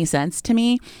doesn't make any sense to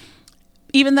me.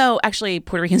 Even though actually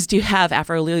Puerto Ricans do have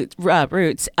Afro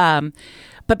roots.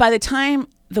 But by the time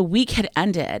the week had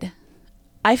ended,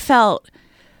 I felt,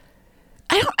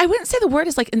 I wouldn't say the word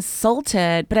is like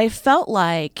insulted, but I felt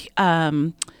like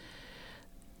kind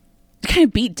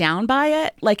of beat down by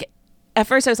it. Like at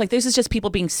first I was like, this is just people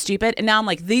being stupid. And now I'm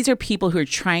like, these are people who are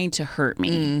trying to hurt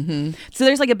me. So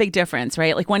there's like a big difference,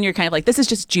 right? Like when you're kind of like, this is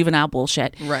just juvenile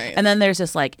bullshit. Right. And then there's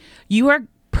this like, you are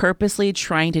purposely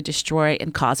trying to destroy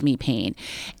and cause me pain.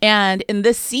 And in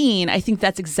this scene, I think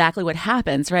that's exactly what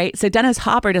happens, right? So Dennis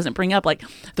Hopper doesn't bring up like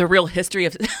the real history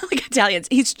of like Italians.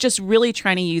 He's just really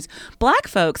trying to use black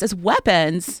folks as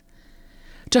weapons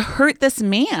to hurt this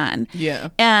man. Yeah.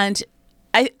 And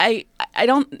I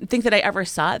don't think that I ever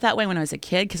saw it that way when I was a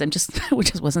kid because I just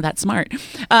wasn't that smart.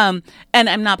 And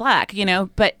I'm not black, you know,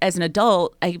 but as an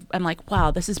adult, I'm like,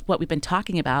 wow, this is what we've been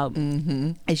talking about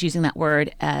is using that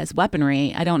word as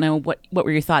weaponry. I don't know what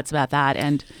were your thoughts about that?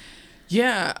 And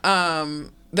yeah,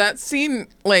 that scene,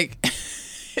 like,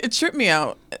 it tripped me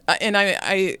out. And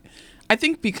I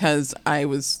think because I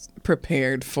was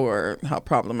prepared for how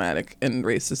problematic and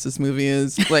racist this movie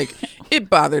is, like, it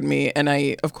bothered me, and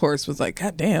I of course was like,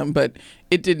 god damn, but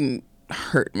it didn't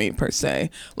hurt me per se.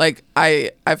 Like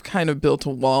I've kind of built a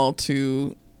wall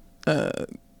to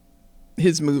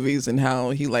his movies and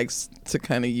how he likes to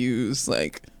kind of use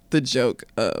like the joke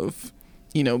of,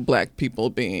 you know, black people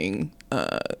being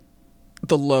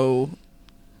the low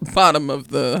bottom of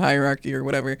the hierarchy or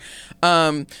whatever.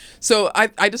 So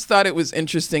I just thought it was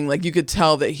interesting. Like you could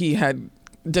tell that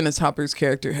Dennis Hopper's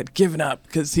character had given up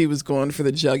because he was going for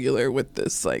the jugular with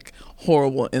this like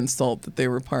horrible insult that they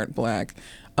were part black.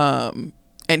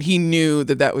 And he knew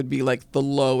that would be like the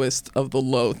lowest of the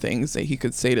low things that he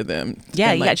could say to them. Yeah,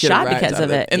 and, he like, got shot because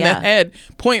of it. In the head,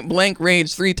 point blank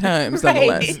range 3 times,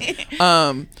 nonetheless.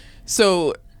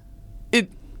 So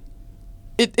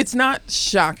it's not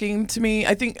shocking to me.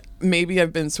 I think maybe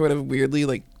I've been sort of weirdly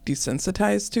like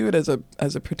desensitized to it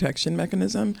as a protection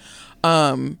mechanism.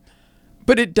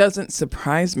 But it doesn't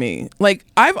surprise me. Like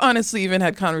I've honestly even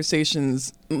had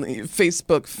conversations,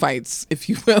 Facebook fights, if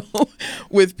you will,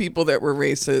 with people that were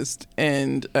racist.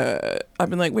 And I've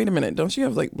been like, wait a minute, don't you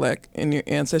have like black in your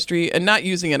ancestry? And not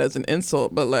using it as an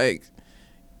insult, but like,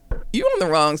 you on the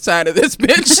wrong side of this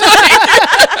bitch.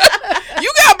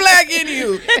 You got black in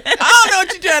you. I don't know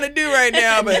what you're trying to do right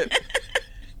now, but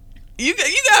you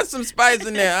got some spice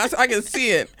in there. I can see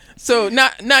it. So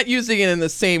not using it in the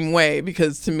same way,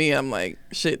 because to me I'm like,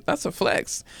 shit, that's a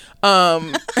flex.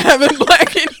 Having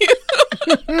black in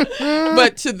you.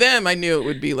 But to them I knew it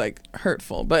would be like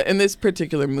hurtful. But in this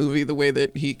particular movie, the way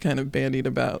that he kind of bandied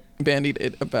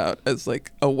it about as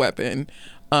like a weapon,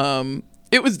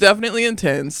 it was definitely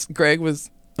intense. Greg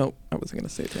was I wasn't going to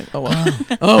say it. Oh, well.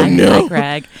 Oh no. Hi,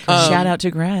 Greg. Shout out to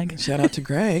Greg. Shout out to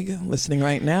Greg, listening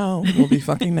right now. We'll be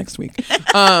fucking next week.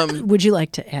 Would you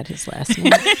like to add his last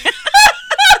name?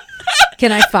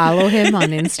 Can I follow him on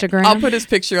Instagram? I'll put his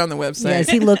picture on the website. Yeah, is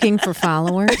he looking for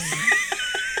followers?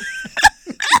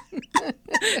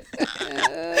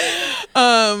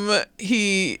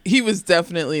 He was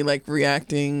definitely like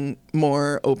reacting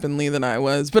more openly than I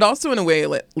was, but also in a way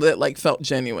that like felt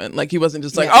genuine. Like he wasn't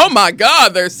just like, oh my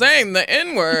God, they're saying the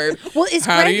N-word. Well,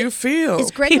 how do you feel?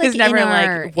 Is Greg He like was never in like,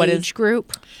 our what age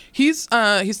group? He's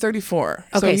 34.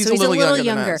 Okay, so he's a little younger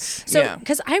than us. So,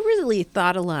 because I really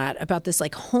thought a lot about this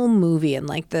like home movie and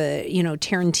like the, you know,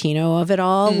 Tarantino of it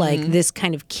all, like this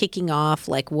kind of kicking off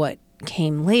like what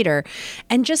came later,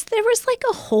 and just there was like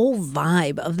a whole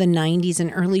vibe of the 90s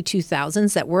and early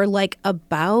 2000s that were like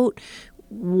about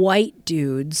white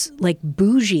dudes, like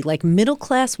bougie, like middle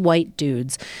class white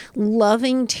dudes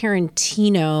loving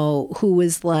Tarantino, who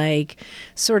was like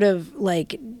sort of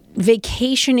like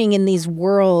vacationing in these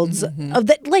worlds of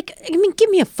that. Like, I mean, give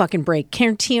me a fucking break.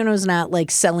 Tarantino's not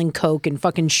like selling coke and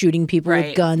fucking shooting people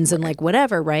with guns and like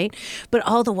whatever, right? But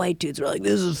all the white dudes were like,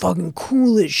 this is fucking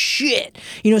cool as shit.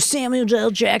 You know, Samuel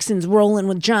L. Jackson's rolling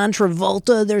with John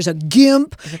Travolta. There's a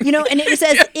gimp, you know, and it was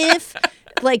as if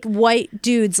like white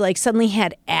dudes like suddenly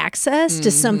had access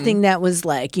to something that was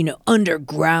like, you know,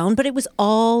 underground, but it was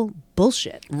all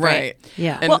bullshit. Right.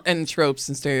 Yeah. And tropes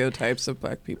and stereotypes of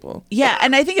black people. Yeah,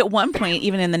 and I think at one point,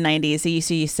 even in the 90s, they used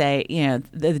to say, you know,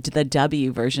 the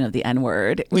W version of the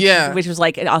N-word, which was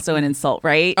like also an insult,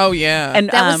 right? Oh, yeah. And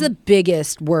that was the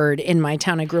biggest word in my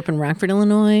town. I grew up in Rockford,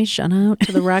 Illinois. Shout out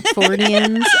to the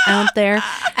Rockfordians out there.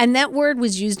 And that word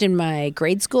was used in my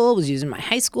grade school, was used in my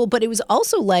high school, but it was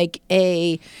also like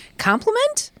a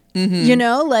compliment, you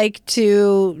know, like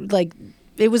to like,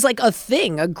 it was like a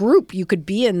thing, a group you could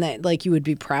be in that like you would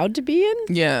be proud to be in.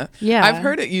 Yeah. Yeah. I've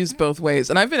heard it used both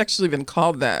ways. And I've actually been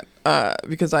called that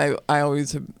because I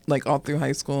always have, like all through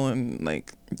high school and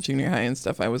like junior high and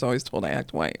stuff, I was always told I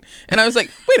act white. And I was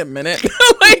like, wait a minute.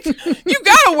 Like, you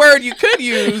got a word you could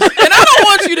use and I don't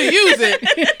want you to use it.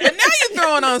 And now you're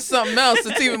throwing on something else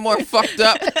that's even more fucked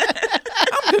up.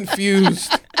 I'm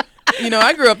confused. You know,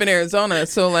 I grew up in Arizona,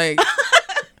 so like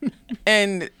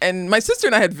And my sister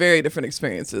and I had very different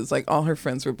experiences. Like all her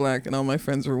friends were black and all my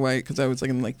friends were white because I was like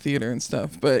in like theater and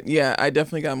stuff. But yeah, I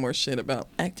definitely got more shit about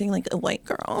acting like a white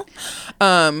girl.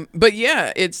 But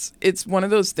yeah, it's one of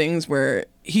those things where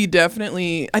he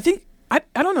definitely, I think, I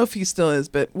don't know if he still is,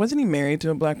 but wasn't he married to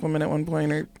a black woman at one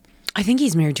point? Or I think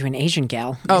he's married to an Asian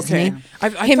gal. okay, Isn't he?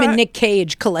 I Him thought, and Nick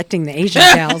Cage collecting the Asian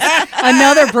gals.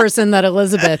 Another person that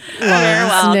Elizabeth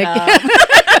loves. Nick.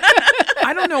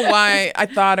 I don't know why I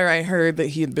thought or I heard that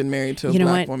he had been married to a You know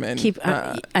black what? woman.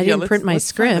 I didn't print my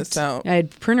let's find this script. out. I had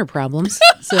printer problems,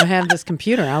 so I have this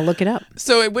computer. I'll look it up.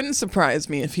 So it wouldn't surprise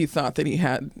me if he thought that he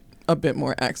had a bit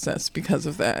more access because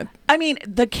of that. I mean,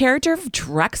 the character of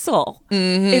Drexel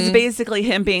is basically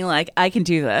him being like, I can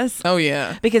do this. Oh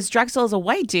yeah. Because Drexel is a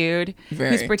white dude who's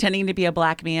Very. pretending to be a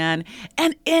black man,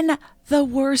 and in the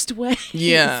worst way.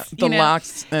 Yeah, the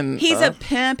locks and he's a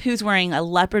pimp who's wearing a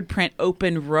leopard print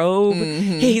open robe.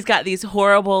 He's got these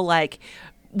horrible like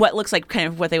what looks like kind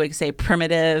of what they would say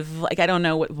primitive, like I don't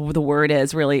know what the word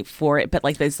is really for it, but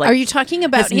like those like Are you talking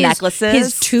about his necklaces,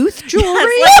 his tooth jewelry?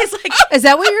 Yes, like, Is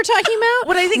that what you're talking about?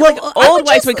 what I think Well, like I old would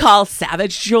whites just- would call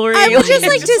savage jewelry. I would just It's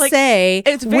like to say,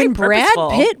 it's very when Brad purposeful.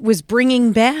 Pitt was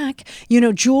bringing back,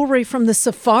 jewelry from the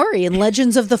safari in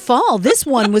Legends of the Fall, this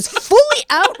one was fully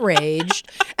outraged.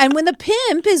 And when the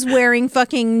pimp is wearing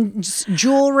fucking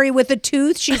jewelry with a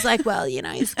tooth, she's like, well,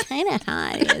 he's kind of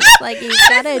hot. It's like he's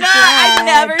got a dread. I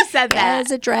never said that.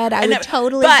 As a dread, I would never-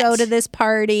 totally but- go to this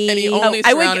party. and he only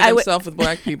I would- surrounded I would- himself with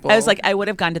black people. I was like, I would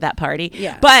have gone to that party.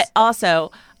 Yes. But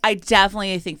also, I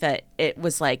definitely think that it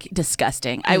was like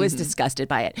disgusting. I was disgusted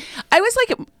by it. I was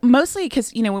like, mostly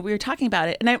because, when we were talking about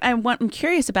it, and I'm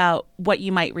curious about what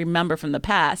you might remember from the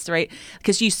past, right?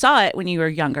 Because you saw it when you were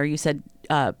younger. You said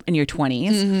in your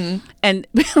 20s. And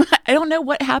I don't know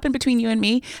what happened between you and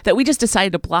me that we just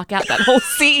decided to block out that whole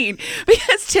scene.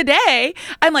 Because today,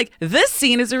 I'm like, this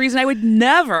scene is the reason I would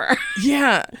never.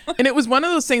 yeah. And it was one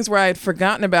of those things where I had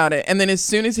forgotten about it. And then as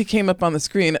soon as he came up on the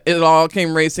screen, it all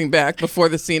came racing back before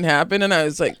the scene happened. And I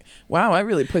was like, wow, I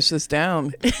really pushed this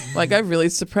down. Like, I really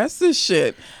suppressed this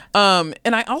shit. And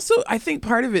I think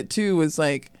part of it too was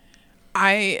like,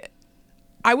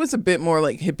 I was a bit more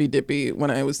like hippy dippy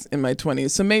when I was in my 20s.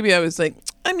 So maybe I was like,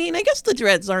 I guess the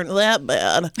dreads aren't that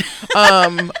bad.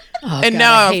 And God,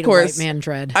 now, I of hate a course, white man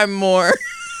dread. I'm more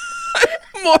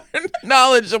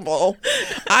knowledgeable.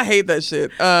 I hate that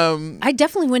shit. I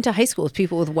definitely went to high school with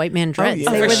people with white man dreads.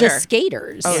 yeah. They For were sure. the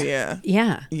skaters. Oh, yeah.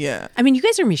 Yeah. Yeah. I mean, you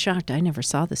guys are gonna be shocked. I never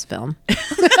saw this film.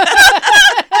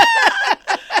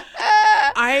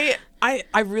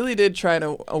 I really did try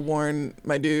to warn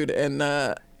my dude, and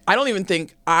I don't even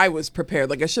think I was prepared.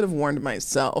 Like, I should have warned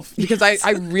myself because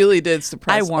I really did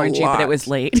suppress I warned a you, but lot. it was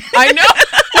late. I know.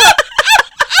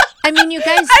 I mean, you guys.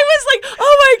 I was like,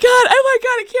 oh my God,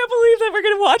 I can't believe that we're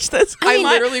going to watch this. I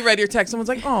literally read your text and was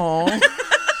like, oh.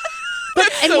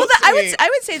 And I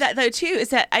would say that though too is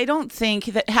that I don't think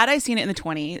that had I seen it in the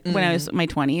 20s when I was in my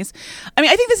 20s, I mean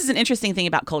I think this is an interesting thing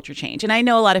about culture change, and I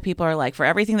know a lot of people are like, for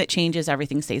everything that changes,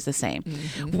 everything stays the same.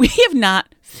 We have not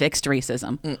fixed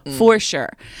racism for sure,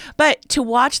 but to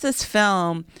watch this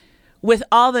film with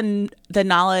all the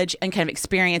knowledge and kind of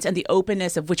experience and the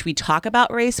openness of which we talk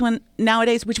about race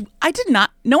nowadays, which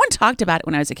no one talked about it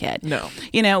when I was a kid. No.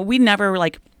 We never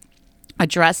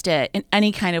addressed it in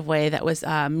any kind of way that was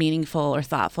meaningful or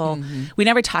thoughtful. We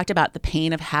never talked about the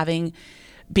pain of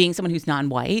being someone who's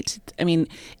non-white. I mean,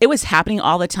 it was happening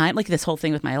all the time. Like this whole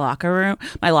thing with my locker,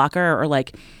 or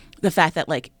like the fact that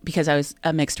like, because I was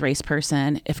a mixed race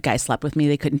person, if guys slept with me,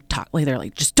 they couldn't talk. Like they're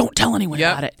like, just don't tell anyone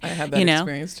Yep, about it. I had that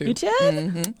experience too. You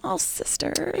did? Oh,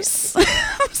 sisters.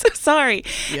 I'm so sorry.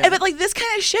 Yeah. But like this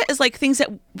kind of shit is like things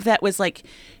that was like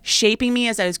shaping me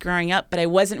as I was growing up, but I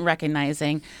wasn't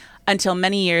recognizing until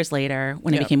many years later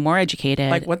when I Yep. became more educated.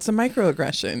 Like, what's a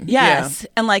microaggression? Yes.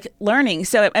 And like learning.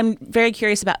 So I'm very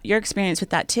curious about your experience with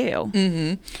that too.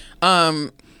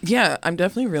 Yeah, I'm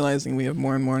definitely realizing we have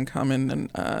more and more in common than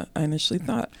I initially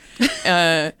thought.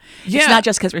 Yeah. It's not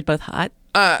just because we're both hot.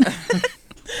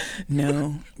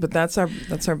 No, but that's our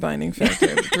binding factor.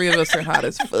 The three of us are hot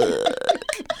as fuck.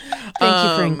 Thank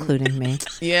you for including me.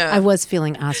 Yeah. I was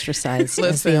feeling ostracized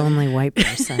as the Listen. only white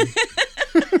person.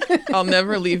 I'll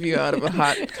never leave you out of a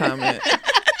hot comment.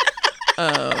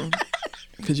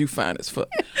 Because you fine as fuck.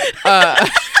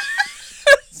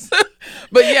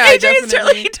 But yeah, I Adrian's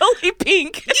definitely. totally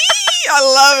pink. I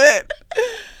love it.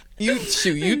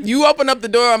 You open up the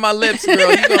door on my lips,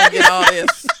 girl. You gonna get all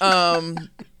this.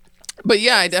 But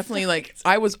yeah, I definitely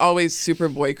I was always super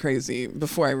boy crazy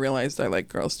before I realized I like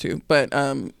girls too. But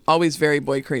always very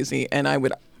boy crazy, and I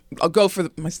would I'll go for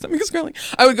my stomach is growling.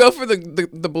 I would go for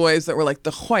the boys that were like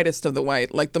the whitest of the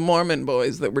white, like the Mormon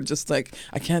boys that were just like,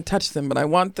 I can't touch them, but I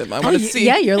want them. I want to see.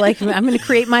 Yeah, you're like, I'm going to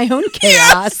create my own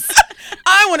chaos.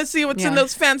 I want to see what's in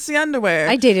those fancy underwear.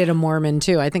 I dated a Mormon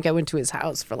too. I think I went to his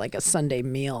house for like a Sunday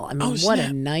meal. I mean, what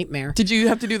a nightmare. Did you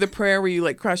have to do the prayer where you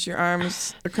like cross your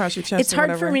arms across your chest? It's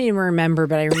hard for me to remember,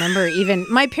 but I remember even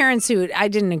my parents who I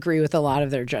didn't agree with a lot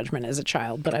of their judgment as a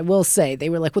child, but I will say they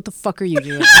were like, what the fuck are you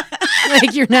doing?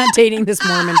 Like, you're not dating this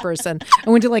Mormon person. I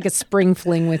went to like a spring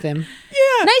fling with him.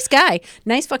 Yeah. Nice guy.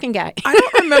 Nice fucking guy. I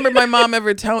don't remember my mom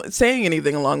ever saying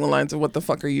anything along the lines of what the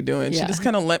fuck are you doing? She just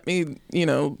kind of let me,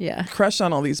 crush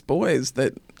on all these boys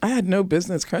that I had no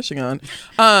business crushing on.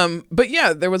 But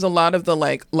yeah, there was a lot of the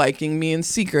like liking me in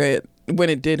secret when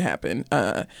it did happen.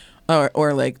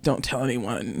 Or like don't tell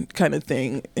anyone kind of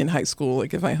thing in high school.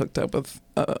 Like if I hooked up with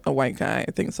a white guy,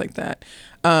 things like that.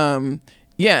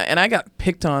 Yeah, and I got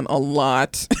picked on a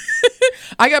lot.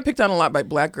 I got picked on a lot by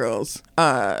black girls,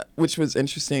 which was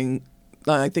interesting.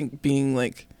 I think being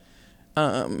like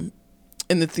in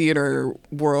the theater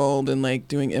world and like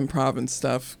doing improv and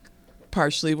stuff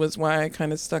partially was why I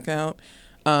kind of stuck out.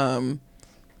 And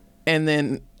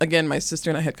then again, my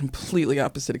sister and I had completely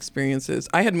opposite experiences.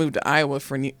 I had moved to Iowa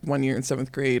for 1 year in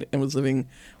 7th grade and was living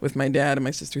with my dad, and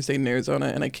my sister stayed in Arizona.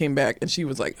 And I came back and she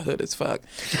was like hood as fuck.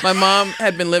 My mom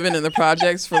had been living in the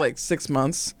projects for like 6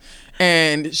 months,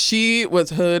 and she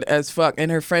was hood as fuck. And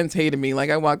her friends hated me.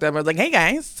 Like I walked up, I was like, "Hey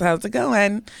guys, how's it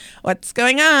going? What's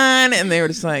going on?" And they were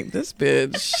just like, "This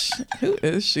bitch, who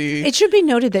is she?" It should be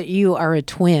noted that you are a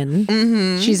twin.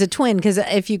 Mm-hmm. She's a twin because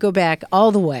if you go back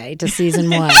all the way to season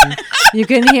 1, you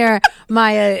can hear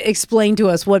Maya explain to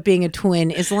us what being a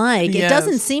twin is like. Yes. It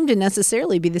doesn't seem to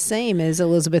necessarily be the same as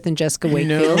Elizabeth and Jessica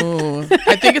Wakefield. No,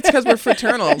 I think it's because we're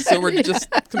fraternal, so we're just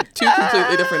two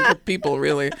completely different people,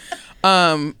 really.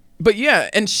 But yeah,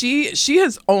 and she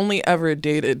has only ever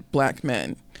dated black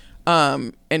men.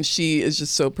 And she is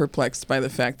just so perplexed by the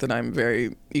fact that I'm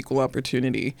very equal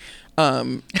opportunity.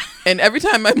 And every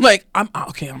time I'm like, I'm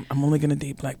only going to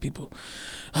date black people.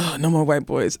 Oh, no more white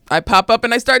boys. I pop up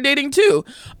and I start dating too.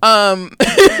 And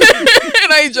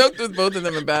I joked with both of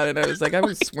them about it. I was like, I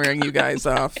was swearing you guys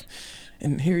off.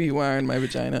 And here you are in my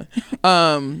vagina.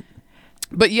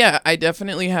 But yeah, I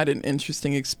definitely had an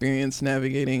interesting experience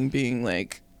navigating being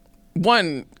like,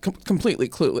 one, completely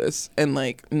clueless and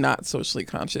like not socially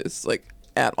conscious, like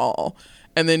at all.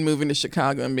 And then moving to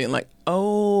Chicago and being like,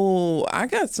 oh, I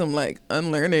got some like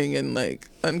unlearning and like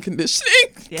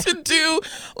unconditioning to do,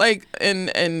 like, and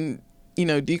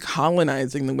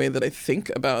decolonizing the way that I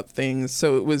think about things.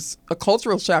 So it was a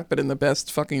cultural shock, but in the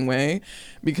best fucking way,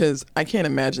 because I can't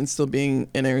imagine still being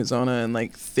in Arizona and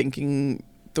like thinking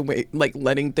the way, like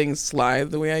letting things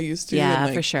slide the way I used to. Yeah, and,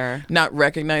 like, for sure. Not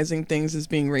recognizing things as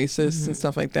being racist and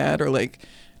stuff like that, or like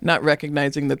not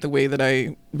recognizing that the way that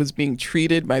I was being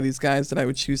treated by these guys that I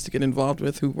would choose to get involved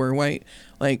with who were white,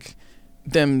 like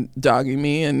them dogging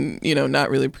me and, not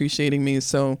really appreciating me.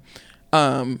 So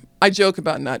I joke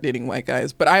about not dating white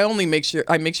guys, but I make sure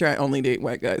I only date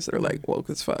white guys that are like woke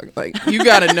as fuck. Like you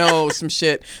got to know some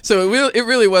shit. So it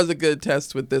really was a good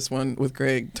test with this one with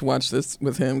Greg to watch this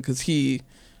with him, because he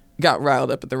got riled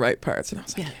up at the right parts, and I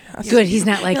was like, yeah, good. He's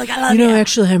not like,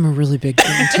 actually, I'm a really big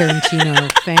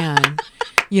Tarantino fan.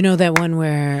 You know that one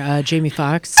where Jamie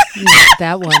Foxx?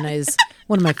 That one is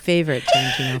one of my favorite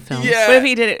Tarantino films. Yeah. What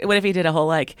if he did a whole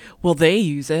like, well, they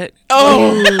use it?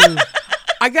 Oh.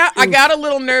 I got a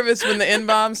little nervous when the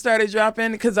N-bomb started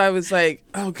dropping, because I was like,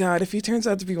 oh God, if he turns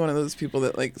out to be one of those people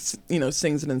that like,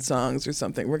 sings it in songs or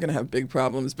something, we're going to have big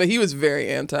problems. But he was very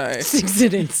anti. Sings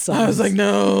it in songs. I was like,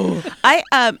 no.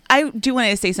 I do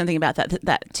want to say something about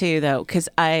that too, though, because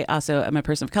I also am a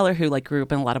person of color who like grew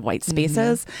up in a lot of white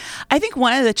spaces. Mm-hmm. I think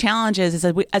one of the challenges is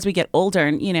that as we get older,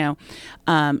 and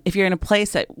if you're in a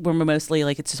place that we're mostly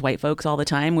like it's just white folks all the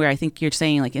time, where I think you're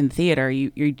saying like in theater,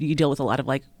 you deal with a lot of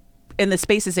like in the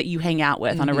spaces that you hang out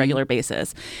with on a regular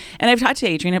basis. And I've talked to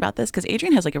Adrienne about this, because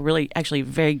Adrienne has like a really actually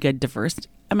very good diverse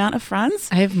amount of friends.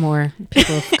 I have more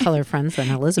people of color friends than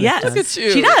Elizabeth does. Look at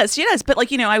you. She does. But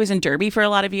like, I was in Derby for a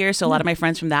lot of years, so a lot of my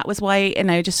friends from that was white.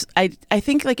 And I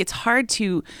think like it's hard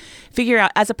to figure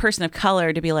out as a person of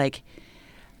color to be like,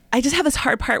 I just have this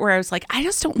hard part where I was like, I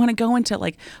just don't want to go into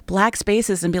like black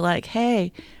spaces and be like,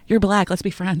 hey, you're black, let's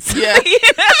be friends. Yeah.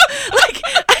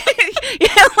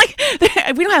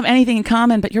 We don't have anything in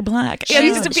common, but you're black.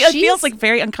 It feels like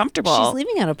very uncomfortable. She's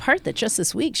leaving out a part that just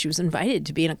this week she was invited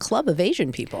to be in a club of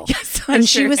Asian people. Yes, and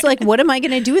she was like, what am I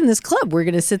going to do in this club? We're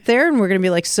going to sit there and we're going to be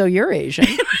like, so you're Asian.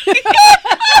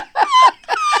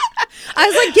 I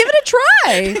was like, give it a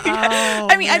try. Oh,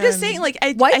 I mean, I'm just saying, like,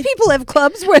 White people have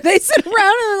clubs where they sit around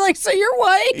and they're like, so you're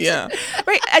white? Yeah.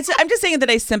 right. I'm just saying that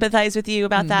I sympathize with you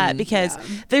about that because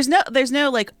there's no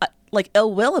like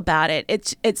ill will about it.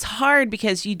 It's hard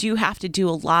because you do have to do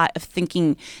a lot of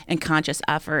thinking and conscious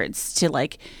efforts to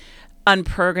like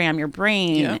unprogram your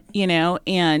brain, you know,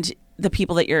 and the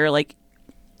people that you're like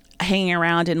hanging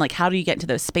around and like how do you get into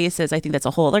those spaces. I think that's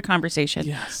a whole other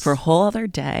conversation for a whole other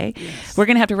day. We're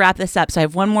gonna have to wrap this up, so I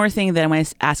have one more thing that I want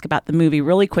to ask about the movie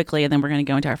really quickly, and then we're gonna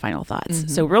go into our final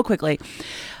thoughts. So real quickly,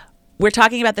 we're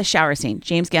talking about the shower scene.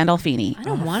 James Gandolfini I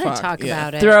don't want to talk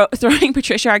about it. throwing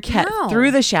Patricia Arquette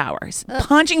through the showers,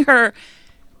 punching her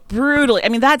brutally. I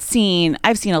mean, that scene,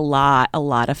 I've seen a lot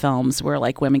of films where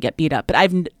like women get beat up, but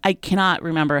I cannot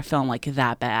remember a film like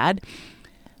that bad.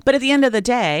 But at the end of the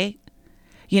day,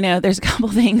 you know, there's a couple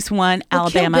things. One,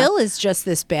 Alabama. Kill Bill is just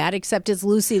this bad, except it's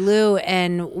Lucy Liu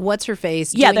and what's her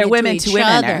face. Yeah, doing they're it women to to each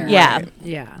women. other. Yeah.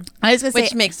 Yeah. I was gonna say,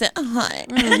 Which makes it hot.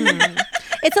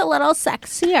 It's a little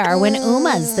sexier when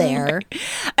Uma's there.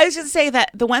 I was just say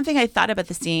that the one thing I thought about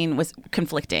the scene was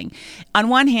conflicting. On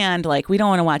one hand, like, we don't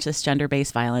want to watch this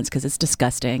gender-based violence because it's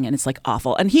disgusting and it's like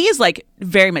awful. And he is like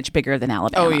very much bigger than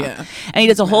Alabama. Oh, yeah. And he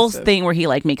does a whole Massive. thing where he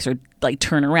like makes her like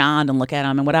turn around and look at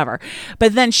him and whatever.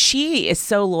 But then she is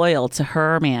so loyal to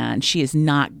her man, she is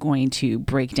not going to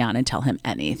break down and tell him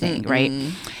anything, right?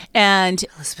 And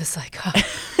Elizabeth's like,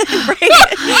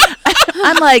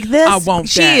 I'm like, this, I want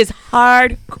she that. is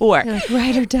hardcore. like,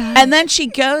 ride or die. And then she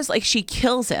goes, like, she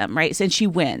kills him, right? And she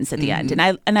wins at the end. And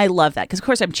I love that because, of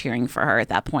course, I'm cheering for her at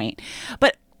that point.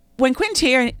 But when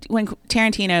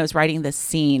Tarantino is writing this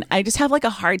scene, I just have like a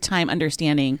hard time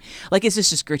understanding, like, is this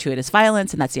just gratuitous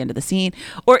violence and that's the end of the scene?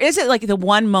 Or is it like the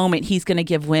one moment he's going to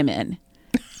give women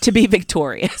to be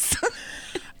victorious?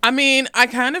 I mean, I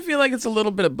kind of feel like it's a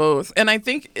little bit of both, and I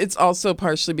think it's also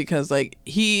partially because like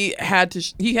he had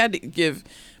to give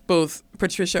both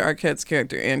Patricia Arquette's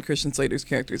character and Christian Slater's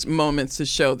characters moments to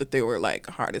show that they were like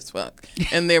hard as fuck,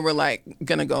 and they were like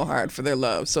gonna go hard for their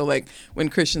love. So like when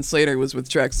Christian Slater was with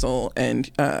Drexel and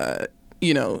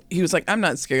you know, he was like, I'm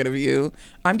not scared of you,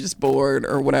 I'm just bored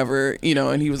or whatever, you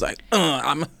know, and he was like,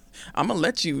 I'm gonna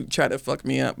let you try to fuck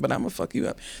me up, but I'm gonna fuck you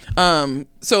up.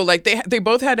 So like they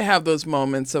both had to have those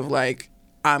moments of like,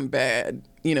 I'm bad,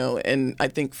 you know. And I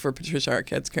think for Patricia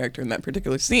Arquette's character in that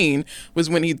particular scene was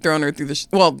when he'd thrown her through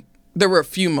well, there were a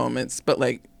few moments, but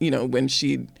like, you know, when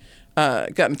she'd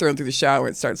gotten thrown through the shower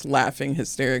and starts laughing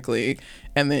hysterically,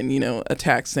 and then, you know,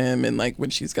 attacks him, and like when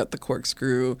she's got the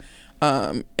corkscrew,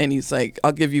 and he's like,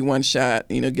 I'll give you one shot,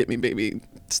 you know, get me baby,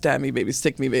 stab me baby,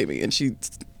 stick me baby, and she,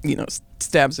 you know,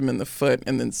 stabs him in the foot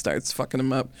and then starts fucking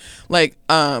him up. Like,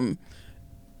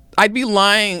 I'd be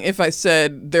lying if I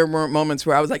said there weren't moments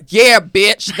where I was like, yeah,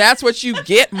 bitch, that's what you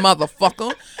get,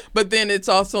 motherfucker. But then it's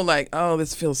also like, oh,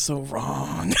 this feels so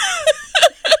wrong.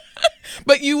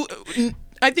 But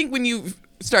I think when you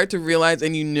start to realize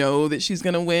and you know that she's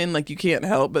gonna win, like, you can't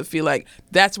help but feel like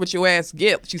that's what your ass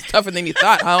get. She's tougher than you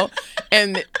thought, huh?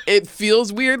 And it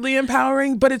feels weirdly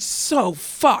empowering, but it's so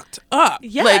fucked up.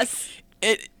 Yes.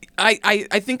 Like,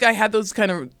 I think I had those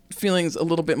kind of feelings a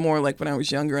little bit more like when I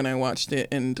was younger and I watched it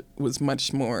and was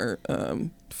much more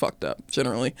fucked up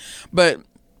generally. But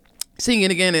seeing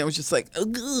it again, it was just like,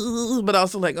 ugh, but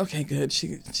also like, okay, good,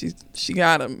 she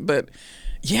got him. But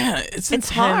yeah, it's intense.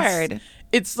 hard.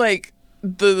 It's like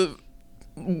the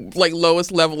like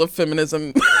lowest level of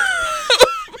feminism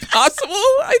possible,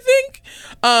 I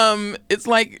think. It's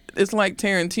like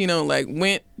Tarantino like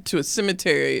went to a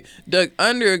cemetery, dug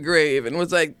under a grave, and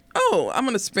was like, oh, I'm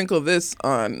gonna sprinkle this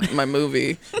on my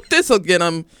movie. This'll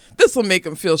make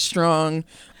them feel strong.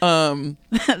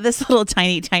 This little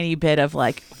tiny bit of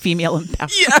like female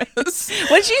empowerment. Yes.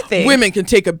 What did you think? Women can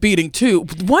take a beating too.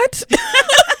 What?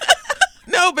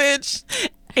 No, bitch.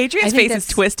 Adrian's face is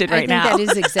twisted right now. I think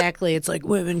that is exactly. It's like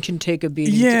women can take a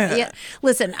beating. Yeah.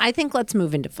 Listen, I think let's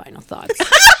move into final thoughts.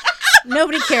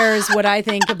 Nobody cares what I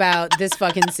think about this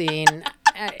fucking scene.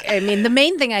 I mean, the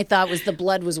main thing I thought was the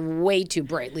blood was way too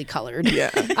brightly colored.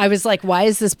 Yeah. I was like, why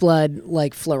is this blood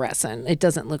like fluorescent? It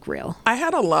doesn't look real. I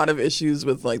had a lot of issues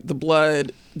with like the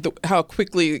blood, how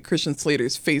quickly Christian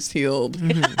Slater's face healed, and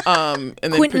then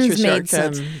Quentin's Patricia made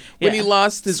Arquette's some when he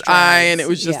lost his eye and it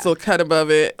was just Yeah. a cut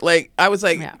above it. Like, I was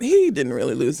like, Yeah. he didn't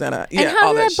really lose that eye. Yeah, And how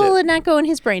all did that that bullet shit. not go in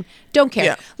his brain? Don't care.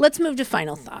 Yeah. Let's move to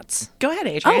final thoughts. Go ahead,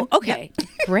 Adrian. Oh, okay.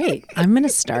 Great. I'm going to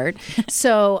start.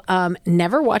 So,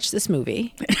 never watch this movie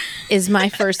is my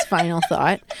first final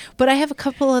thought, but I have a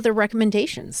couple other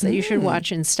recommendations that you should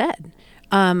watch instead.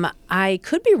 I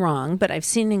could be wrong, but I've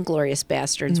seen Inglourious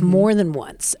Bastards more than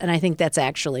once, and I think that's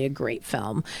actually a great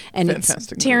film. And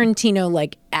Fantastic it's movie. Tarantino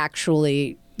like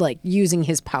actually like using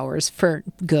his powers for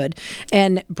good.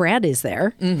 And Brad is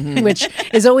there, which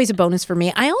is always a bonus for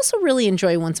me. I also really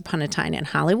enjoy Once Upon a Time in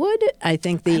Hollywood. I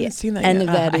think the haven't seen that end yet.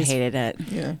 of that I is hated it.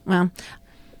 Yeah. well.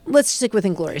 Let's stick with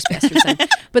Inglourious Bastards then.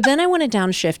 But then I want to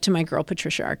downshift to my girl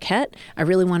Patricia Arquette. I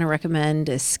really want to recommend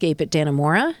Escape at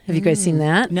Dannemora. Have you guys seen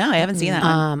that? No, I haven't seen that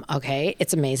one. Okay,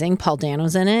 it's amazing. Paul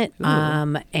Dano's in it.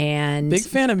 And Big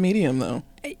fan of Medium though.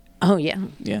 oh yeah,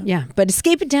 Yeah. But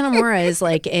Escape at Dannemora is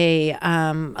like a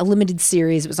limited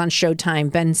series. It was on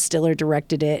Showtime. Ben Stiller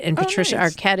directed it, and Patricia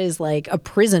nice. Arquette is like a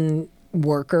prison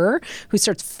worker who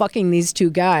starts fucking these two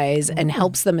guys and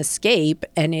helps them escape.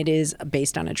 And it is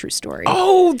based on a true story.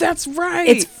 Oh, that's right.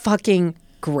 It's fucking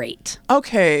great.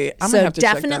 okay. I'm So gonna have to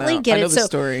definitely check that out. get I know it. the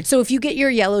story. So if you get your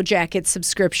Yellow Jacket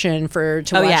subscription to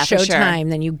watch yeah, for sure. Showtime,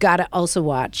 then you got to also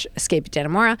watch Escape at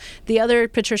Dannemora. The other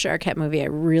Patricia Arquette movie I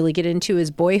really get into is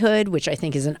Boyhood, which I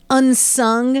think is an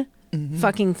unsung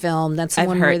fucking film. That's the I've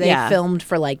one heard- where they yeah. filmed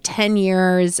for like 10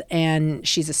 years, and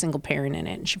she's a single parent in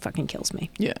it, and she fucking kills me.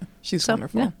 Yeah, she's So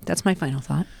wonderful. yeah, that's my final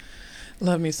thought.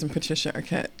 Love me some Patricia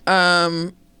Arquette.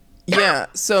 Yeah,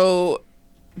 so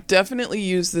definitely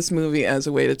use this movie as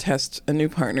a way to test a new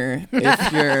partner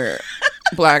if you're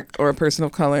black or a person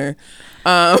of color.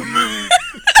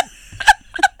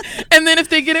 And then if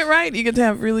they get it right, you get to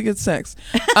have really good sex.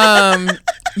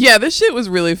 Yeah, this shit was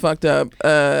really fucked up.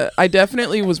 I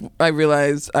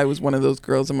realized I was one of those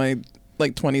girls in my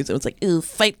like 20s. It was like, ooh,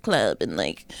 Fight Club and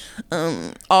like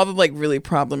all the like really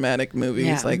problematic movies.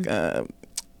 Yeah. Like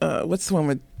what's the one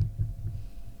with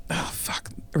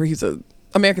or he's a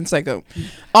American Psycho.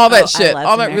 All that I shit. loved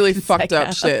All that really American fucked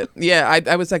up Psycho. shit. Yeah,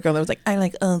 I was that girl that was like, I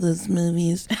like all those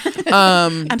movies.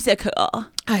 I'm so cool.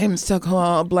 I am so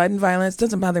cool. Blood and violence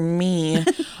doesn't bother me.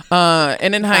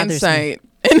 And in Bothers hindsight,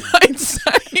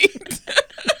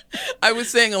 I was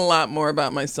saying a lot more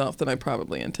about myself than I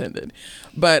probably intended.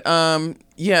 But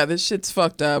yeah, this shit's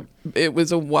fucked up. It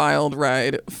was a wild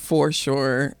ride for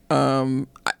sure.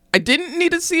 I didn't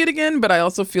need to see it again, but I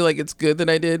also feel like it's good that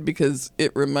I did because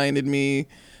it reminded me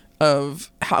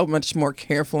of how much more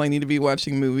careful I need to be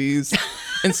watching movies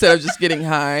instead of just getting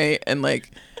high and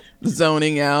like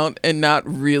zoning out and not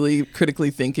really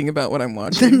critically thinking about what I'm The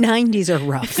watching. 90s are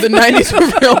rough. The 90s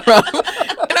were real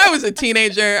rough. And I was a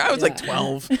teenager. I was like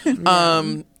 12,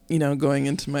 you know, going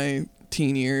into my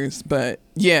teen years. But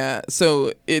yeah,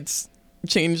 so it's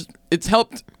changed. It's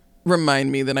helped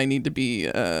remind me that I need to be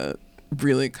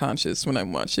really conscious when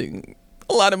I'm watching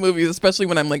a lot of movies, especially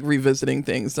when I'm like revisiting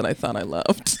things that I thought I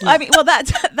loved. I mean, well,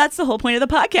 that's the whole point of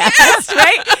the podcast,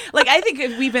 right? Like, I think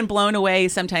if we've been blown away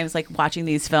sometimes, like watching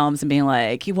these films and being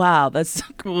like, "Wow, that's so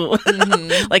cool!"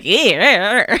 Like,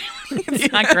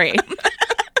 it's not great.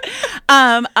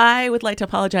 I would like to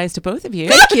apologize to both of you.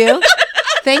 Thank you.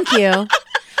 Thank you.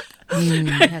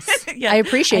 Yes. Yeah. I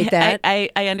appreciate that. I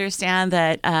understand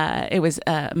that it was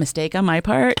a mistake on my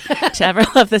part to ever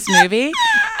love this movie.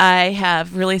 I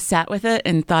have really sat with it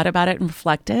and thought about it and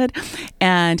reflected,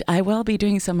 and I will be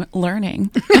doing some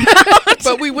learning.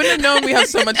 But we wouldn't have known we have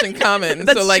so much in common.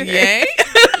 That's So like, true. yay.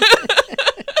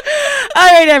 All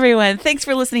right, everyone. Thanks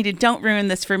for listening to Don't Ruin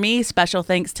This For Me. Special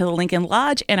thanks to the Lincoln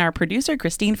Lodge and our producer,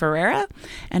 Christine Ferreira.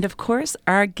 And of course,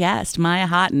 our guest, Maya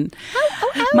Houghton.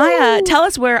 Maya, tell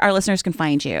us where our listeners can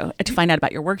find you to find out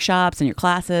about your workshops and your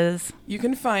classes. You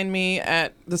can find me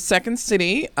at the Second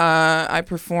City. I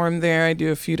perform there. I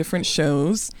do a few different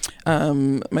shows.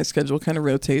 My schedule kind of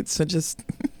rotates, so just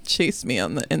chase me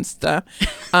on the Insta.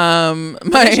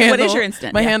 What is your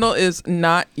Insta? My Yeah. handle is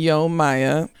not Yo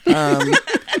Maya.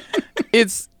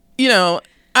 It's, you know,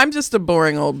 I'm just a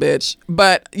boring old bitch.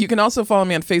 But you can also follow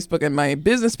me on Facebook and my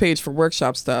business page for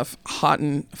workshop stuff,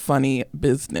 Houghton Funny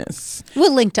Business.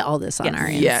 We'll link to all this on Yes. our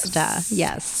Yes. Insta.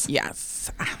 Yes.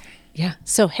 Yes. Yeah.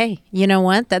 So, hey, you know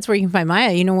what? That's where you can find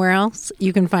Maya. You know where else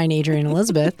you can find Adrian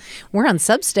Elizabeth? We're on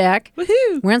Substack.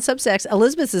 Woohoo! We're on Substack.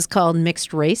 Elizabeth is called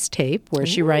Mixed Race Tape, where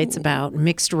she writes about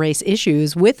mixed race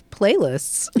issues with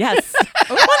playlists. Yes.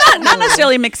 Well, not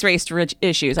necessarily mixed race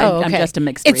issues. I'm just a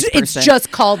mixed race person. It's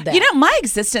just called that. You know, my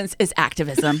existence is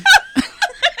activism.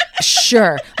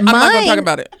 sure. I'm not going to talk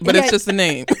about it, but Yeah. it's just the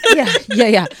name.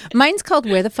 Yeah. Mine's called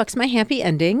Where the Fuck's My Happy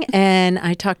Ending? And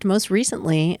I talked most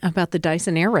recently about the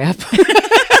Dyson Airwrap.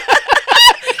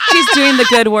 doing the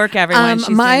good work, everyone. She's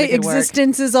my doing the good work.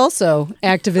 existence is also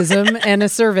activism and a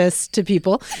service to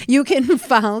people. You can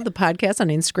follow the podcast on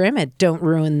Instagram at Don't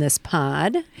Ruin This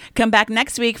Pod. Come back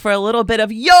next week for a little bit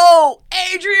of Yo,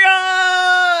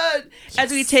 Adrian!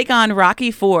 As we take on Rocky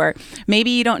IV.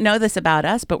 Maybe you don't know this about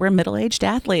us, but we're middle-aged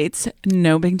athletes.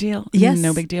 No big deal. Yes.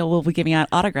 No big deal. We'll be giving out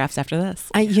autographs after this.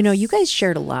 You guys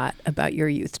shared a lot about your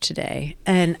youth today,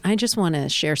 and I just want to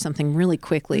share something really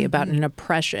quickly about an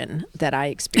oppression that I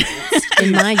experienced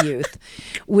in my youth,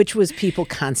 which was people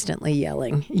constantly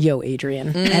yelling, "Yo,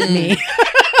 Adrian," at me.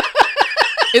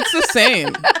 It's the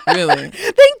same, really.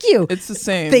 Thank you. It's the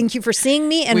same. Thank you for seeing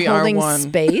me and We are holding one.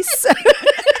 space.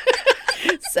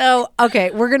 So,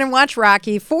 okay, we're going to watch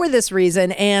Rocky for this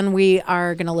reason, and we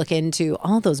are going to look into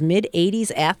all those mid-'80s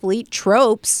athlete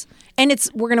tropes. And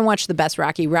we're going to watch the best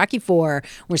Rocky, Rocky IV,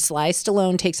 where Sly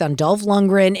Stallone takes on Dolph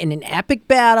Lundgren in an epic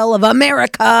battle of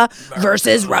America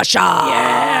versus Russia.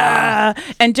 Yeah.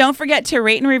 And don't forget to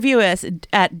rate and review us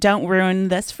at Don't Ruin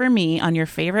This For Me on your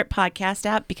favorite podcast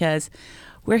app, because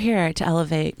we're here to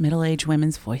elevate middle-aged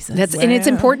women's voices. And it's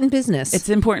important business. It's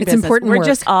important It's business. important We're work.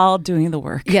 just all doing the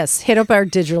work. Yes, hit up our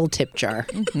digital tip jar.